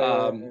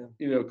 Yeah. Yeah.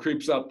 Yeah. Yeah.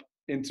 creeps up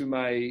into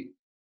my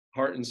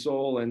heart and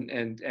soul, and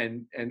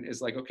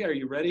is like, okay, are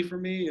you ready for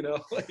me?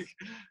 Like,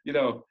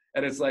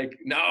 and it's like,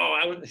 no,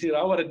 I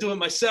want to do it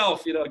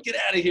myself. Get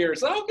out of here.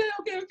 It's like, okay.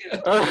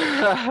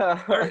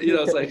 All right,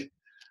 it's like,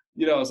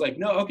 it's like,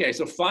 no, okay.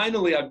 So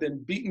finally, I've been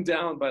beaten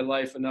down by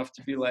life enough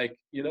to be like,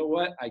 you know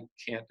what? I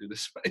can't do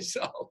this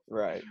myself.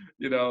 Right.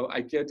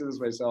 I can't do this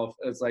myself.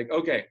 It's like,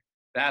 okay,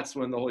 that's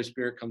when the Holy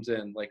Spirit comes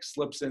in, like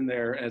slips in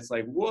there, and it's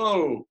like,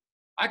 whoa,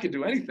 I could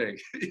do anything.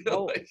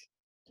 Well, Like,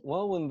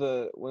 well, when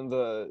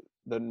the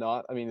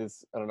not, I mean,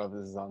 this, I don't know if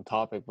this is on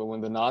topic, but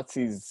when the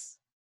Nazis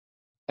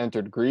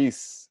entered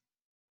Greece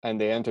and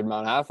they entered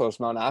Mount Athos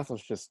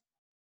just,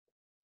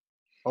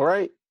 all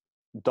right,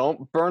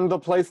 don't burn the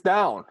place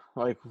down.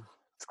 Like,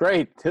 it's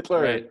great,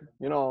 Hitler, right,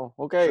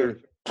 okay.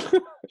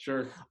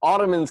 sure.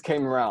 Ottomans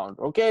came around.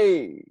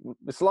 Okay,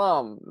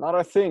 Islam, not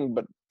a thing,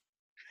 but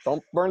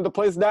don't burn the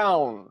place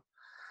down.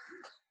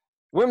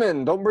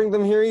 Women, don't bring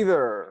them here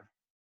either.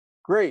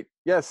 Great,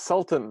 yes,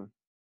 Sultan,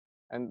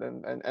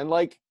 and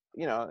like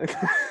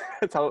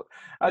that's how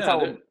that's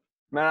Yeah,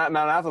 how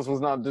Mount Athos was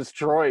not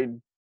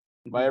destroyed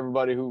by mhm,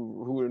 everybody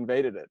who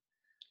invaded it.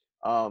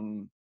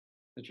 Um,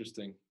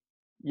 interesting.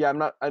 yeah,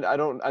 I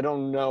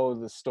don't know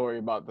the story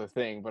about the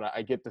thing, but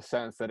I get the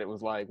sense that it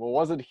was like, well,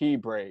 wasn't he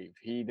brave?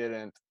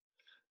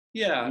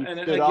 Yeah, He and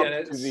stood up again, to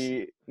it's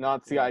the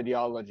Nazi yeah.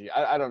 ideology.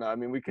 I don't know. I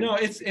mean, we could. No,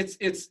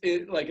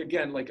 it like,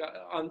 again, like,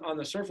 on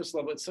the surface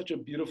level, it's such a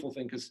beautiful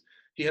thing because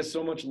he has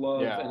so much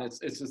love, Yeah. and it's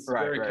this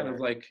Right. very Right. kind of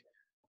Right. like,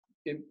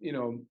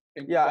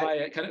 and Yeah.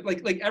 quiet, kind of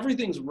like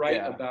everything's right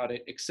Yeah. about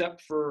it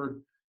except for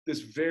this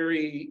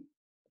very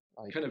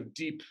Like. kind of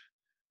deep,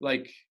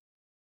 like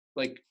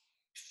like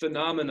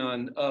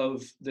phenomenon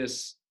of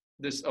this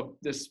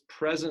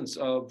presence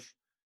of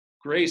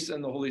grace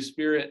and the Holy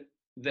Spirit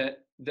that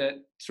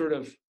sort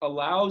of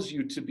allows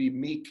you to be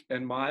meek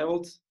and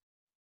mild,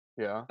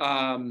 Yeah.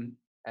 um,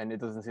 And it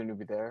doesn't seem to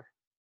be there.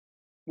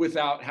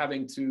 without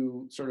having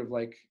to sort of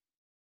like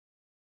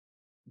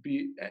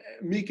be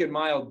meek and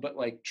mild, but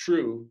like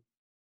true.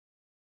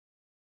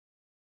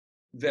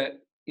 That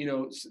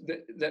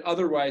that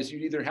otherwise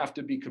you'd either have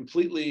to be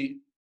completely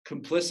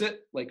complicit,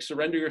 like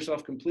surrender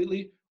yourself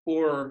completely,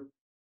 or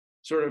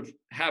sort of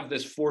have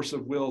this force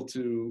of will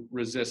to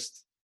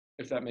resist,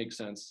 if that makes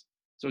sense.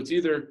 So it's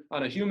either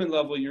on a human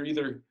level, you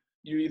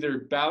either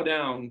bow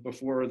down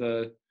before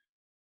the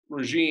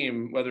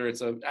regime, whether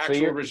it's an So actual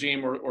you're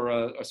regime or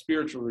a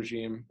spiritual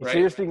regime, so right?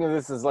 you're speaking of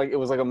this as like it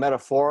was like a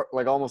metaphor,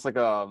 like almost like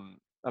a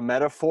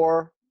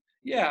metaphor.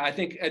 Yeah, I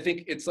think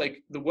it's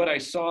like what I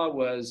saw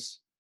was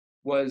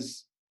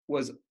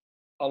was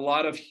a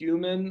lot of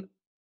human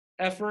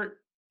effort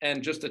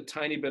and just a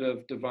tiny bit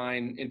of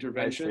divine I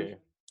intervention. see.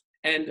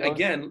 And You know,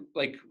 again,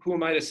 like, who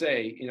am I to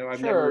say? I've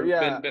sure, never been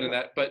yeah, been in no,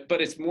 that,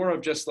 but it's more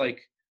of just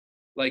like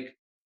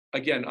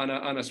again,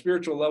 on a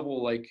spiritual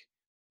level, like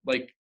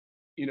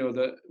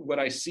the what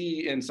I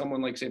see in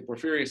someone like Saint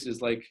Porphyrius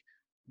is like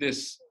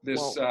this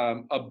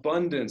well,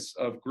 abundance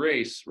of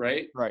grace,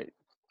 right? right.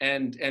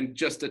 And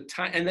just a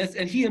time,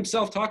 and he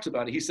himself talks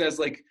about it. He says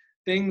like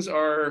things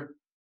are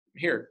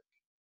here.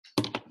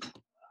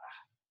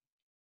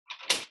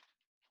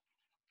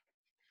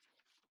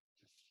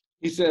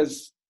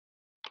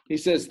 He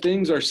says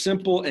things are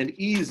simple and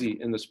easy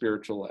in the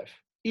spiritual life.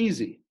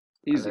 Easy,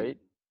 All easy. right.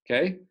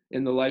 Okay,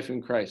 in the life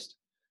in Christ,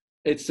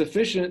 it's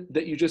sufficient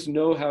that you just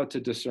know how to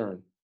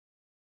discern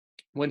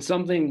when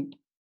something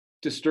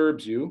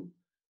disturbs you,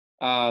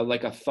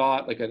 like a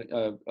thought, like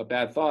a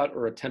bad thought,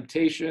 or a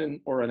temptation,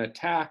 or an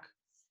attack.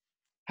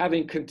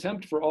 Having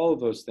contempt for all of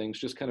those things,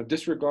 just kind of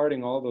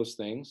disregarding all those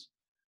things,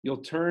 you'll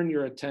turn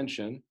your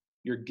attention,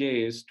 your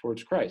gaze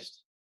towards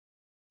Christ.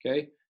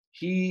 Okay,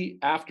 he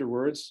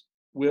afterwards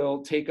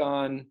will take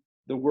on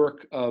the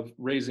work of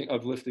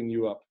lifting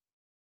you up.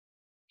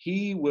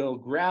 He will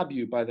grab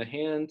you by the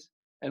hand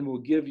and will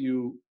give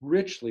you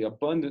richly,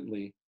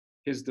 abundantly,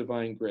 his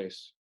divine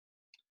grace.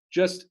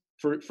 just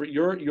for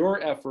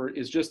your effort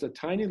is just a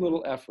tiny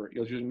little effort.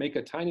 You'll just make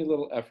a tiny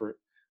little effort.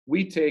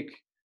 We take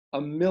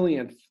a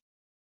millionth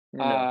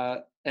Yeah.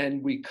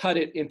 and we cut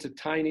it into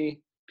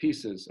tiny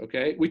pieces.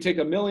 Okay, we take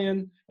a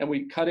million and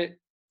we cut it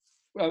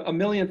a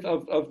millionth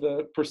of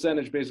the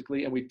percentage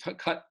basically, and we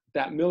cut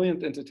that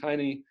millionth into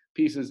tiny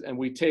pieces, and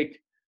we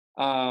take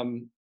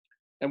um,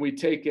 a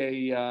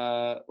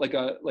like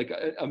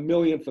a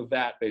millionth of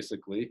that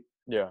basically,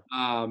 Yeah.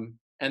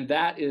 and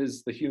that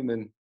is the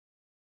human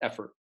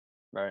effort.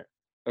 Right.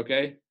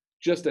 Okay,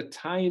 just a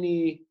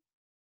tiny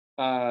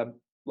uh,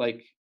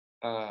 like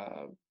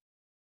uh,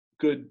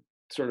 good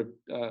sort of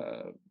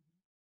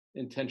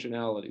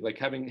intentionality, like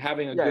having a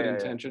Yeah. good Yeah. Yeah.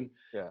 intention.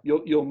 Yeah.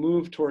 You'll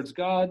move towards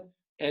God,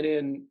 and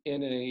in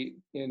a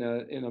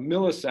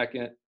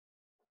millisecond,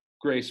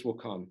 grace will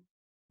come.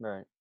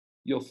 Right.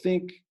 You'll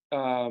think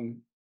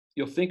um,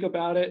 you'll think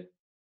about it,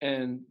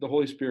 and the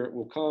Holy Spirit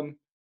will come.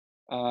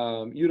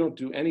 You don't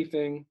do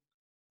anything.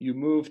 You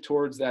move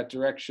towards that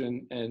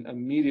direction, and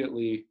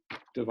immediately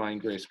divine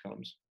grace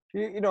comes.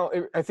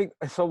 I think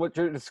so. What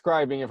you're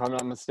describing, if I'm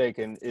not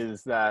mistaken,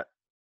 is that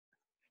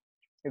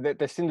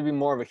there seemed to be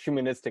more of a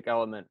humanistic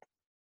element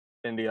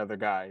in the other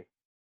guy,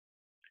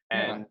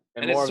 Yeah, and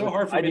and it's more of so this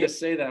hard for me idea. to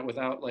say that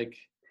without like.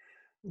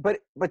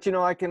 But I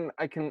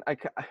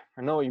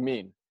know what you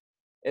mean.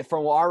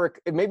 From our,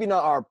 maybe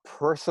not our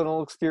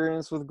personal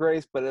experience with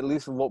grace, but at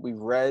least from what we've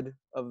read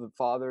of the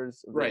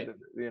fathers, Right.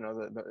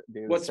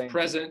 the What's saints.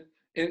 present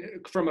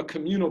from a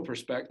communal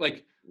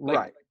perspective,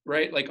 Right.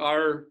 right, like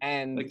our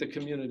And like the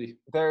community.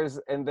 there's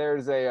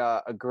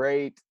a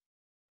great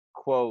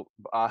quote.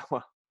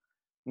 Well,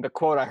 the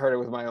quote I heard it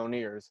with my own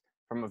ears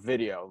from a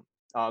video.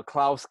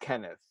 Klaus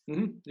Kenneth.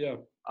 Yeah.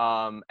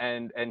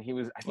 And he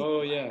was. I think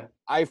Oh yeah.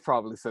 I've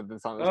probably said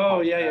this on this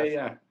Oh yeah, yeah, podcast,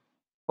 yeah.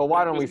 but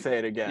why don't Was we it- say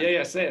it yeah, again?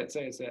 yeah. Say it,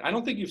 say it, say it. I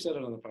don't think you've said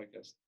it on the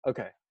podcast.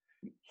 Okay.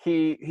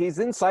 He's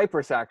in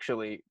Cyprus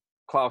actually,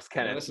 Klaus Yeah,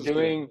 Kenneth, this is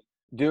good.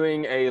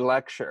 doing a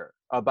lecture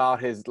about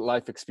his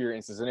life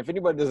experiences. And if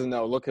anybody doesn't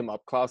know, look him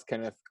up, Klaus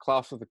Kenneth,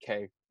 Klaus with a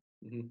K.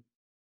 Hmm.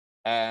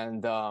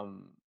 And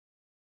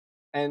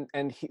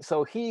he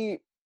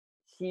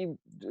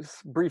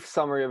just brief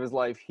summary of his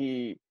life.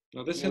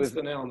 No, this He hits was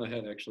the nail on the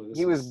head. Actually, he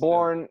this was is yeah.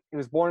 born he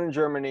was born in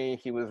Germany.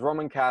 He was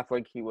Roman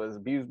Catholic. He was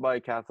abused by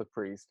a Catholic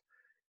priest.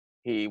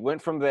 He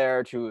went from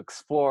there to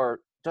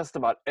explore just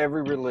about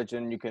every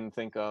religion you can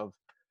think of,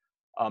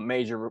 a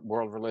major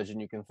world religion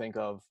you can think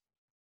of.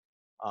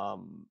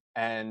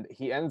 And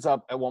he ends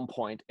up at one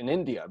point in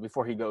India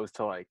before he goes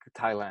to like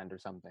Thailand or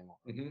something.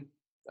 Hmm.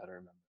 I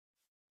don't remember.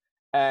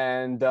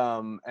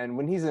 And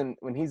when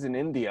he's in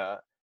India,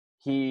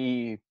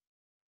 he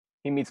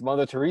meets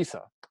Mother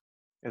Teresa.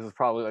 This is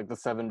probably like the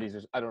 70s,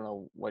 or I don't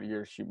know what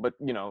year but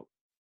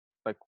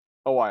like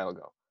a while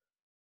ago.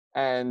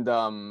 And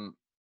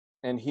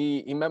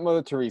he met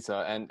Mother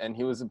Teresa, and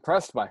he was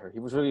impressed by her. He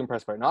was really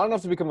impressed by her. Not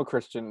enough to become a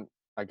Christian,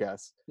 I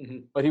guess, Hmm.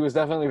 but he was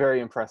definitely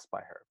very impressed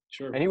by her.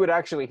 Sure. And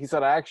he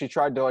said, I actually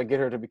tried to like get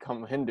her to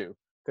become Hindu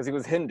because he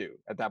was Hindu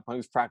at that point. He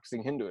was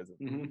practicing Hinduism.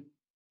 Hmm.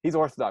 He's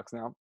Orthodox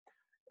now,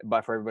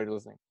 but for everybody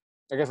listening,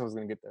 I guess I was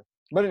gonna get there.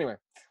 But anyway,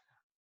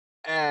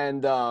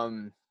 and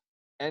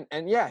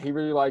yeah, he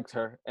really liked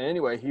her. And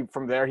anyway,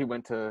 from there he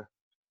went to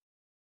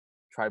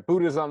try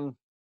Buddhism,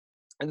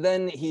 and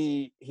then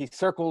he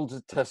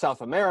circled to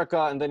South America,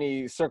 and then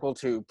he circled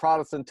to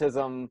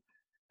Protestantism,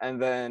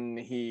 and then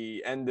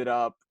he ended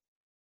up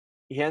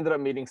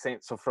meeting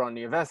Saint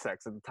Sophrony of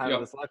Essex. At the time of Yep.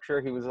 this lecture,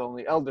 he was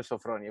only Elder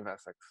Sophrony of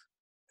Essex,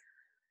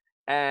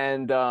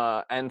 and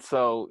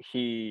so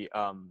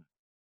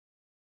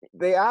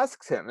they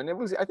asked him, and I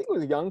think it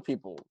was young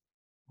people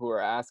who were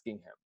asking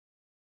him,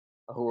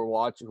 who were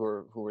watching,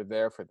 who were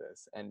there for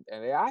this, and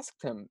they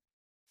asked him,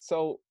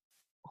 so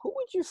who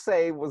would you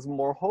say was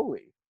more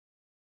holy,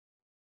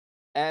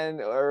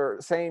 or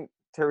Saint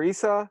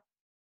Teresa,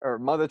 or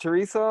Mother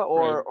Teresa,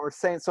 Right. or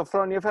Saint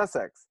Sophrony of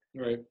Essex?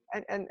 Right.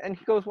 And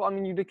he goes, well, I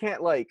mean, you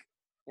can't like,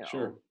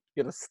 Sure.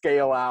 get a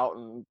scale out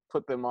and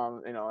put them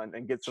on,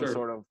 and get some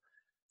Sure.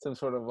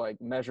 sort of like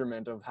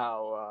measurement of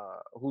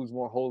how who's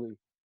more holy.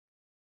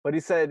 But he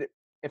said,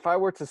 if I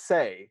were to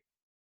say,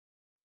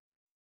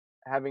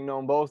 having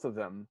known both of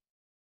them,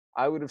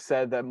 I would have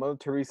said that Mother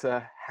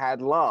Teresa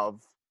had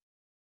love,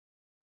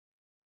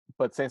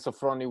 but Saint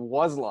Sophrony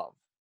was love.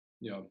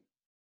 Yeah.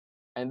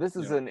 And this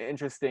is Yeah. an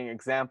interesting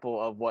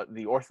example of what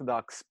the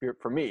Orthodox spirit,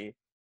 for me,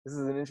 this is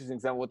an interesting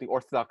example of what the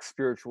Orthodox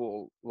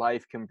spiritual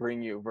life can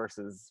bring you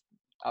versus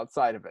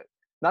outside of it.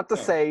 Not to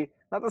Yeah.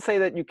 say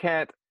that you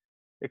can't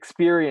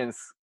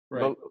experience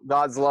Right.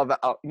 God's love.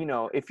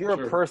 If you're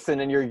Sure. a person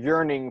and you're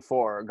yearning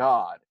for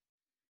God,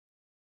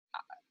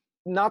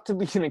 not to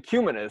be an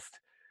ecumenist,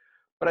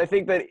 but I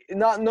think that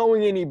not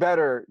knowing any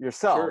better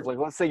yourself, Sure. like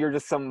let's say you're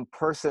just some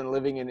person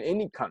living in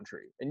any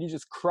country and you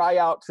just cry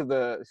out to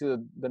the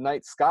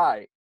night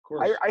sky. Of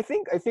course. I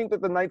think that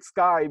the night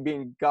sky,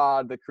 being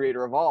God, the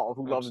creator of all,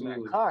 who loves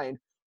Absolutely. mankind,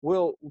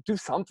 will do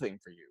something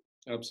for you.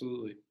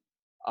 Absolutely.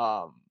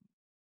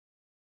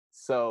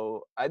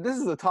 So this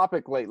is a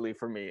topic lately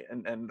for me,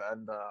 and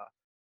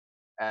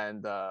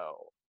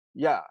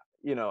yeah,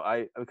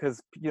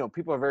 because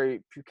people are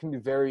can be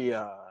very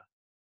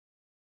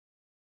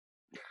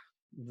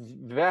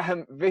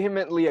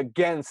vehemently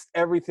against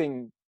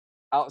everything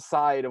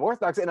outside of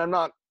Orthodox. And I'm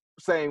not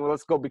saying, well,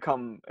 let's go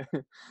become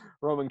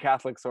Roman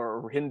Catholics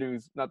or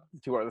Hindus. Not that the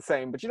two are the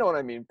same, but you know what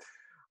I mean.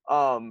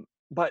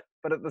 But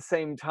at the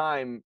same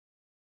time,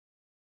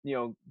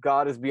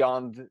 God is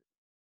beyond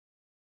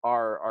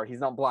our. He's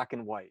not black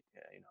and white.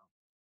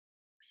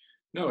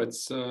 No,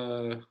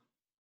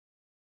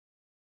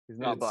 He's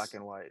not black it's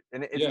and white,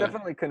 and it's yeah.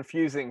 definitely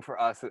confusing for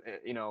us,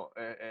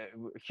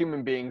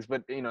 human beings.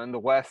 But in the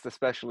West,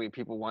 especially,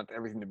 people want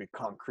everything to be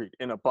concrete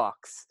in a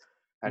box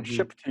and Hmm.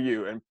 shipped to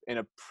you, and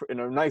in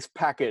a nice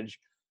package,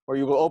 where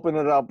you will open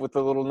it up with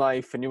a little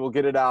knife and you will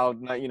get it out,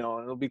 and and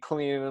it'll be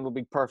clean and it'll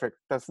be perfect.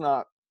 That's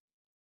not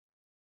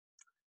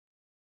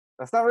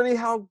really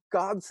how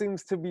God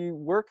seems to be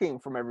working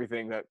from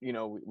everything that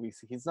we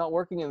see. He's not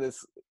working in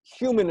this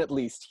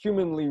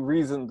humanly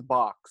reasoned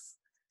box.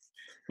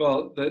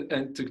 Well,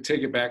 and to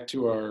take it back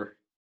to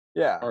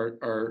Yeah.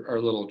 our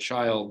little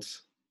child,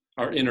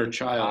 our inner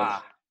child,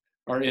 Ah.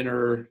 our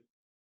inner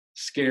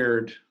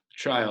scared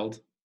child.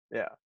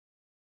 Yeah.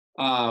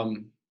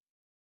 Um,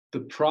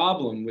 the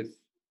problem with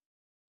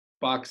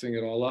boxing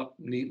it all up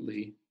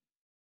neatly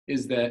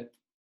is that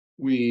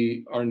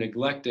we are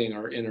neglecting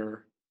our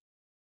inner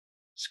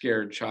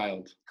scared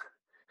child.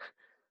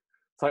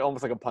 It's like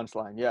almost like a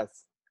punchline.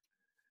 Yes.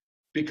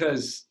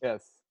 Because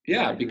Yes. I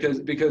yeah,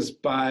 agree. because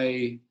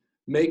by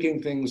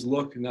making things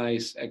look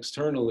nice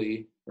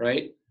externally,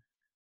 right,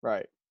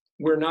 Right.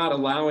 we're not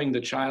allowing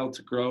the child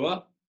to grow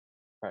up,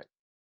 Right.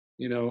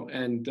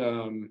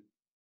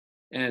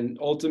 and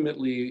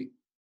ultimately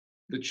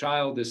the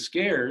child is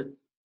scared,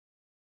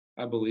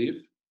 I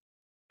believe,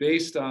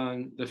 based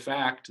on the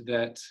fact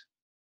that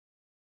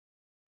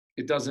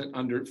it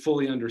doesn't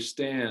fully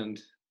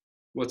understand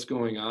what's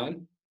going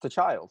on. The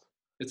child.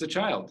 It's a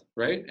child,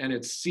 right? And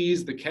it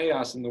sees the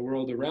chaos in the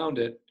world around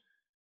it,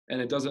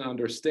 and it doesn't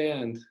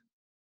understand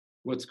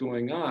what's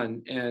going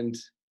on. And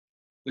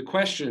the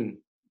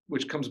question,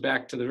 which comes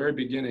back to the very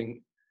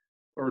beginning,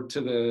 or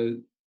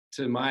to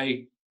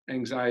my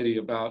anxiety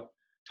about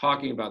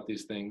talking about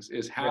these things,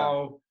 is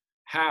Yeah.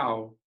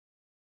 how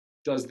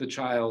does the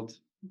child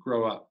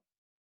grow up?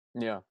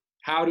 Yeah.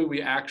 How do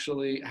we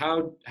actually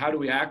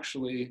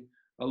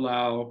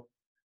allow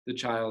the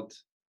child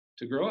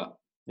to grow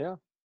up? Yeah.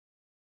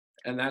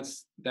 And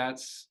that's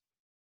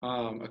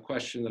a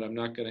question that I'm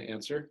not going to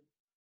answer.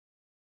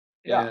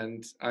 Yeah.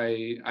 And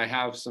I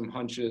have some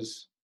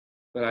hunches,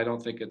 but I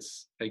don't think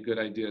it's a good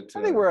idea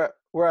I think to.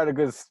 we're at a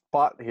good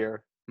spot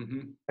here.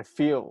 Mhm. I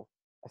feel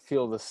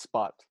this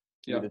spot to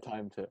be Yeah, the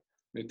time to.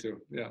 me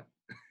too. Yeah.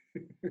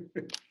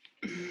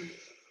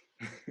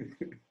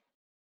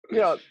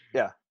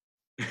 Yeah.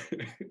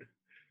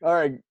 All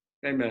right.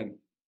 Amen.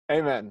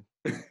 Amen.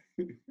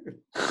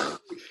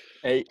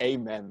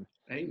 Amen.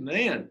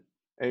 Amen.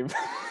 Amen.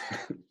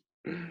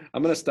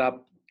 I'm gonna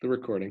stop the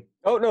recording.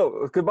 Oh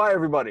no! Goodbye,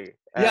 everybody.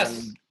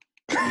 Yes.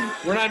 And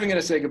We're not even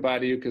gonna say goodbye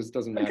to you because it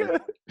doesn't matter.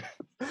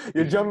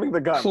 you're jumping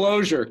the gun.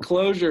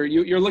 Closure.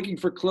 You're looking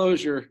for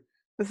closure,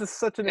 This is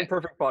such an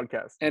imperfect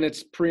podcast. and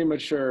it's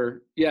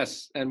premature.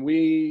 Yes, and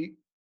we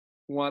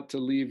want to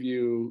leave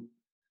you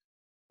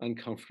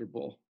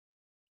uncomfortable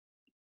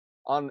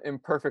On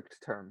imperfect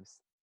terms.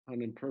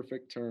 on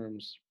imperfect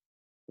terms.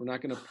 We're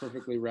not going to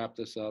perfectly wrap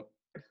this up.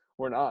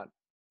 We're not.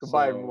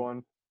 Goodbye, So,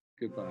 everyone.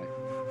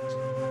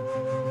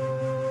 goodbye.